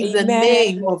in the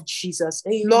name of Jesus.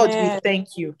 Lord, we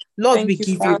thank you. Lord, we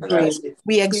give you praise.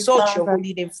 We exalt your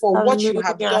holy name for what you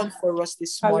have done for us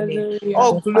this morning.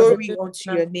 All glory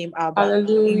unto your name, Abba.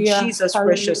 In Jesus'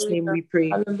 precious name we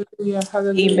pray.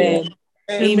 Amen.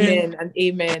 Amen and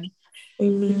amen.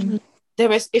 There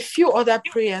was a few other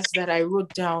prayers that I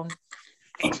wrote down.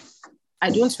 I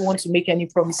don't want to make any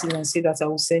promises and say that I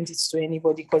will send it to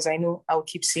anybody because I know I'll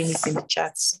keep seeing it in the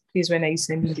chats. Please, when are you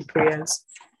sending the prayers?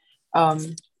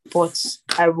 But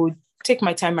I would take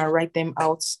my time and write them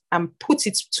out and put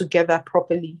it together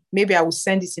properly. Maybe I will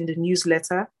send it in the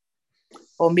newsletter,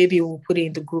 or maybe we'll put it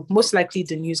in the group. Most likely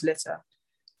the newsletter,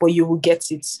 but you will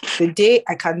get it. The day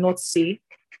I cannot say,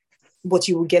 but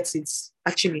you will get it.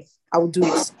 Actually, I will do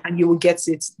it and you will get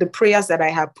it. The prayers that I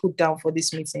have put down for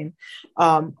this meeting,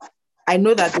 I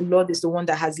know that the Lord is the one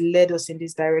that has led us in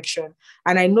this direction.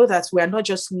 And I know that we are not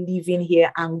just living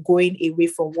here and going away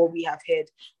from what we have heard.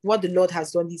 What the Lord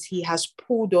has done is he has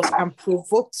pulled us and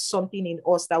provoked something in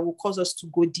us that will cause us to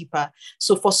go deeper.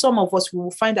 So for some of us, we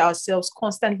will find ourselves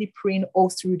constantly praying all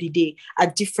through the day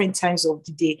at different times of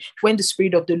the day. When the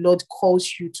Spirit of the Lord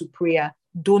calls you to prayer,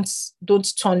 don't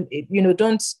turn,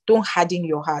 don't harden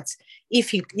your heart.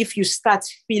 If you start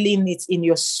feeling it in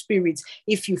your spirit,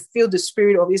 if you feel the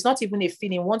spirit of, it's not even a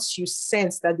feeling, once you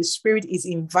sense that the Spirit is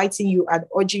inviting you and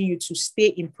urging you to stay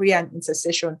in prayer and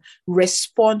intercession,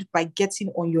 respond by getting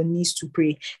on your knees to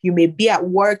pray. You may be at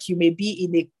work, you may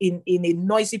be in a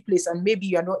noisy place, and maybe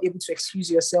you are not able to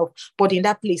excuse yourself, but in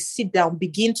that place, sit down,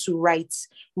 begin to write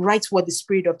what the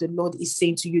Spirit of the Lord is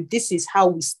saying to you. This is how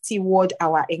we steward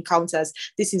our encounters.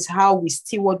 This is how we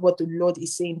steward what the Lord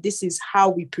is saying. This is how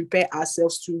we prepare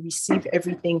ourselves to receive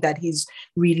everything that he's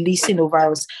releasing over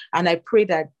us. And I pray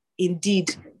that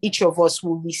indeed each of us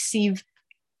will receive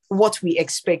what we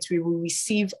expect. We will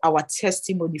receive our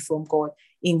testimony from God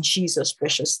in Jesus'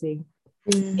 precious name.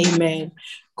 Amen.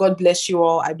 God bless you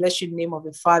all. I bless you in the name of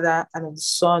the Father and of the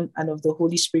Son and of the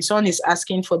Holy Spirit. Someone is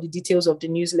asking for the details of the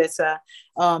newsletter.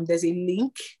 There's a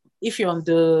link. If you're on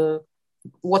the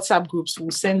WhatsApp groups,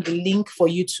 we'll send the link for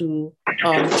you to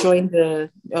join the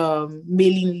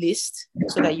mailing list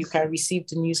so that you can receive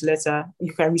the newsletter.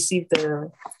 You can receive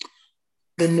the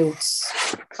notes.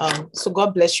 So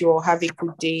God bless you all. Have a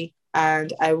good day,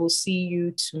 and I will see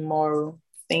you tomorrow.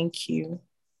 Thank you.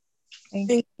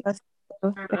 Thank you, Pastor.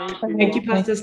 Thank you, Pastor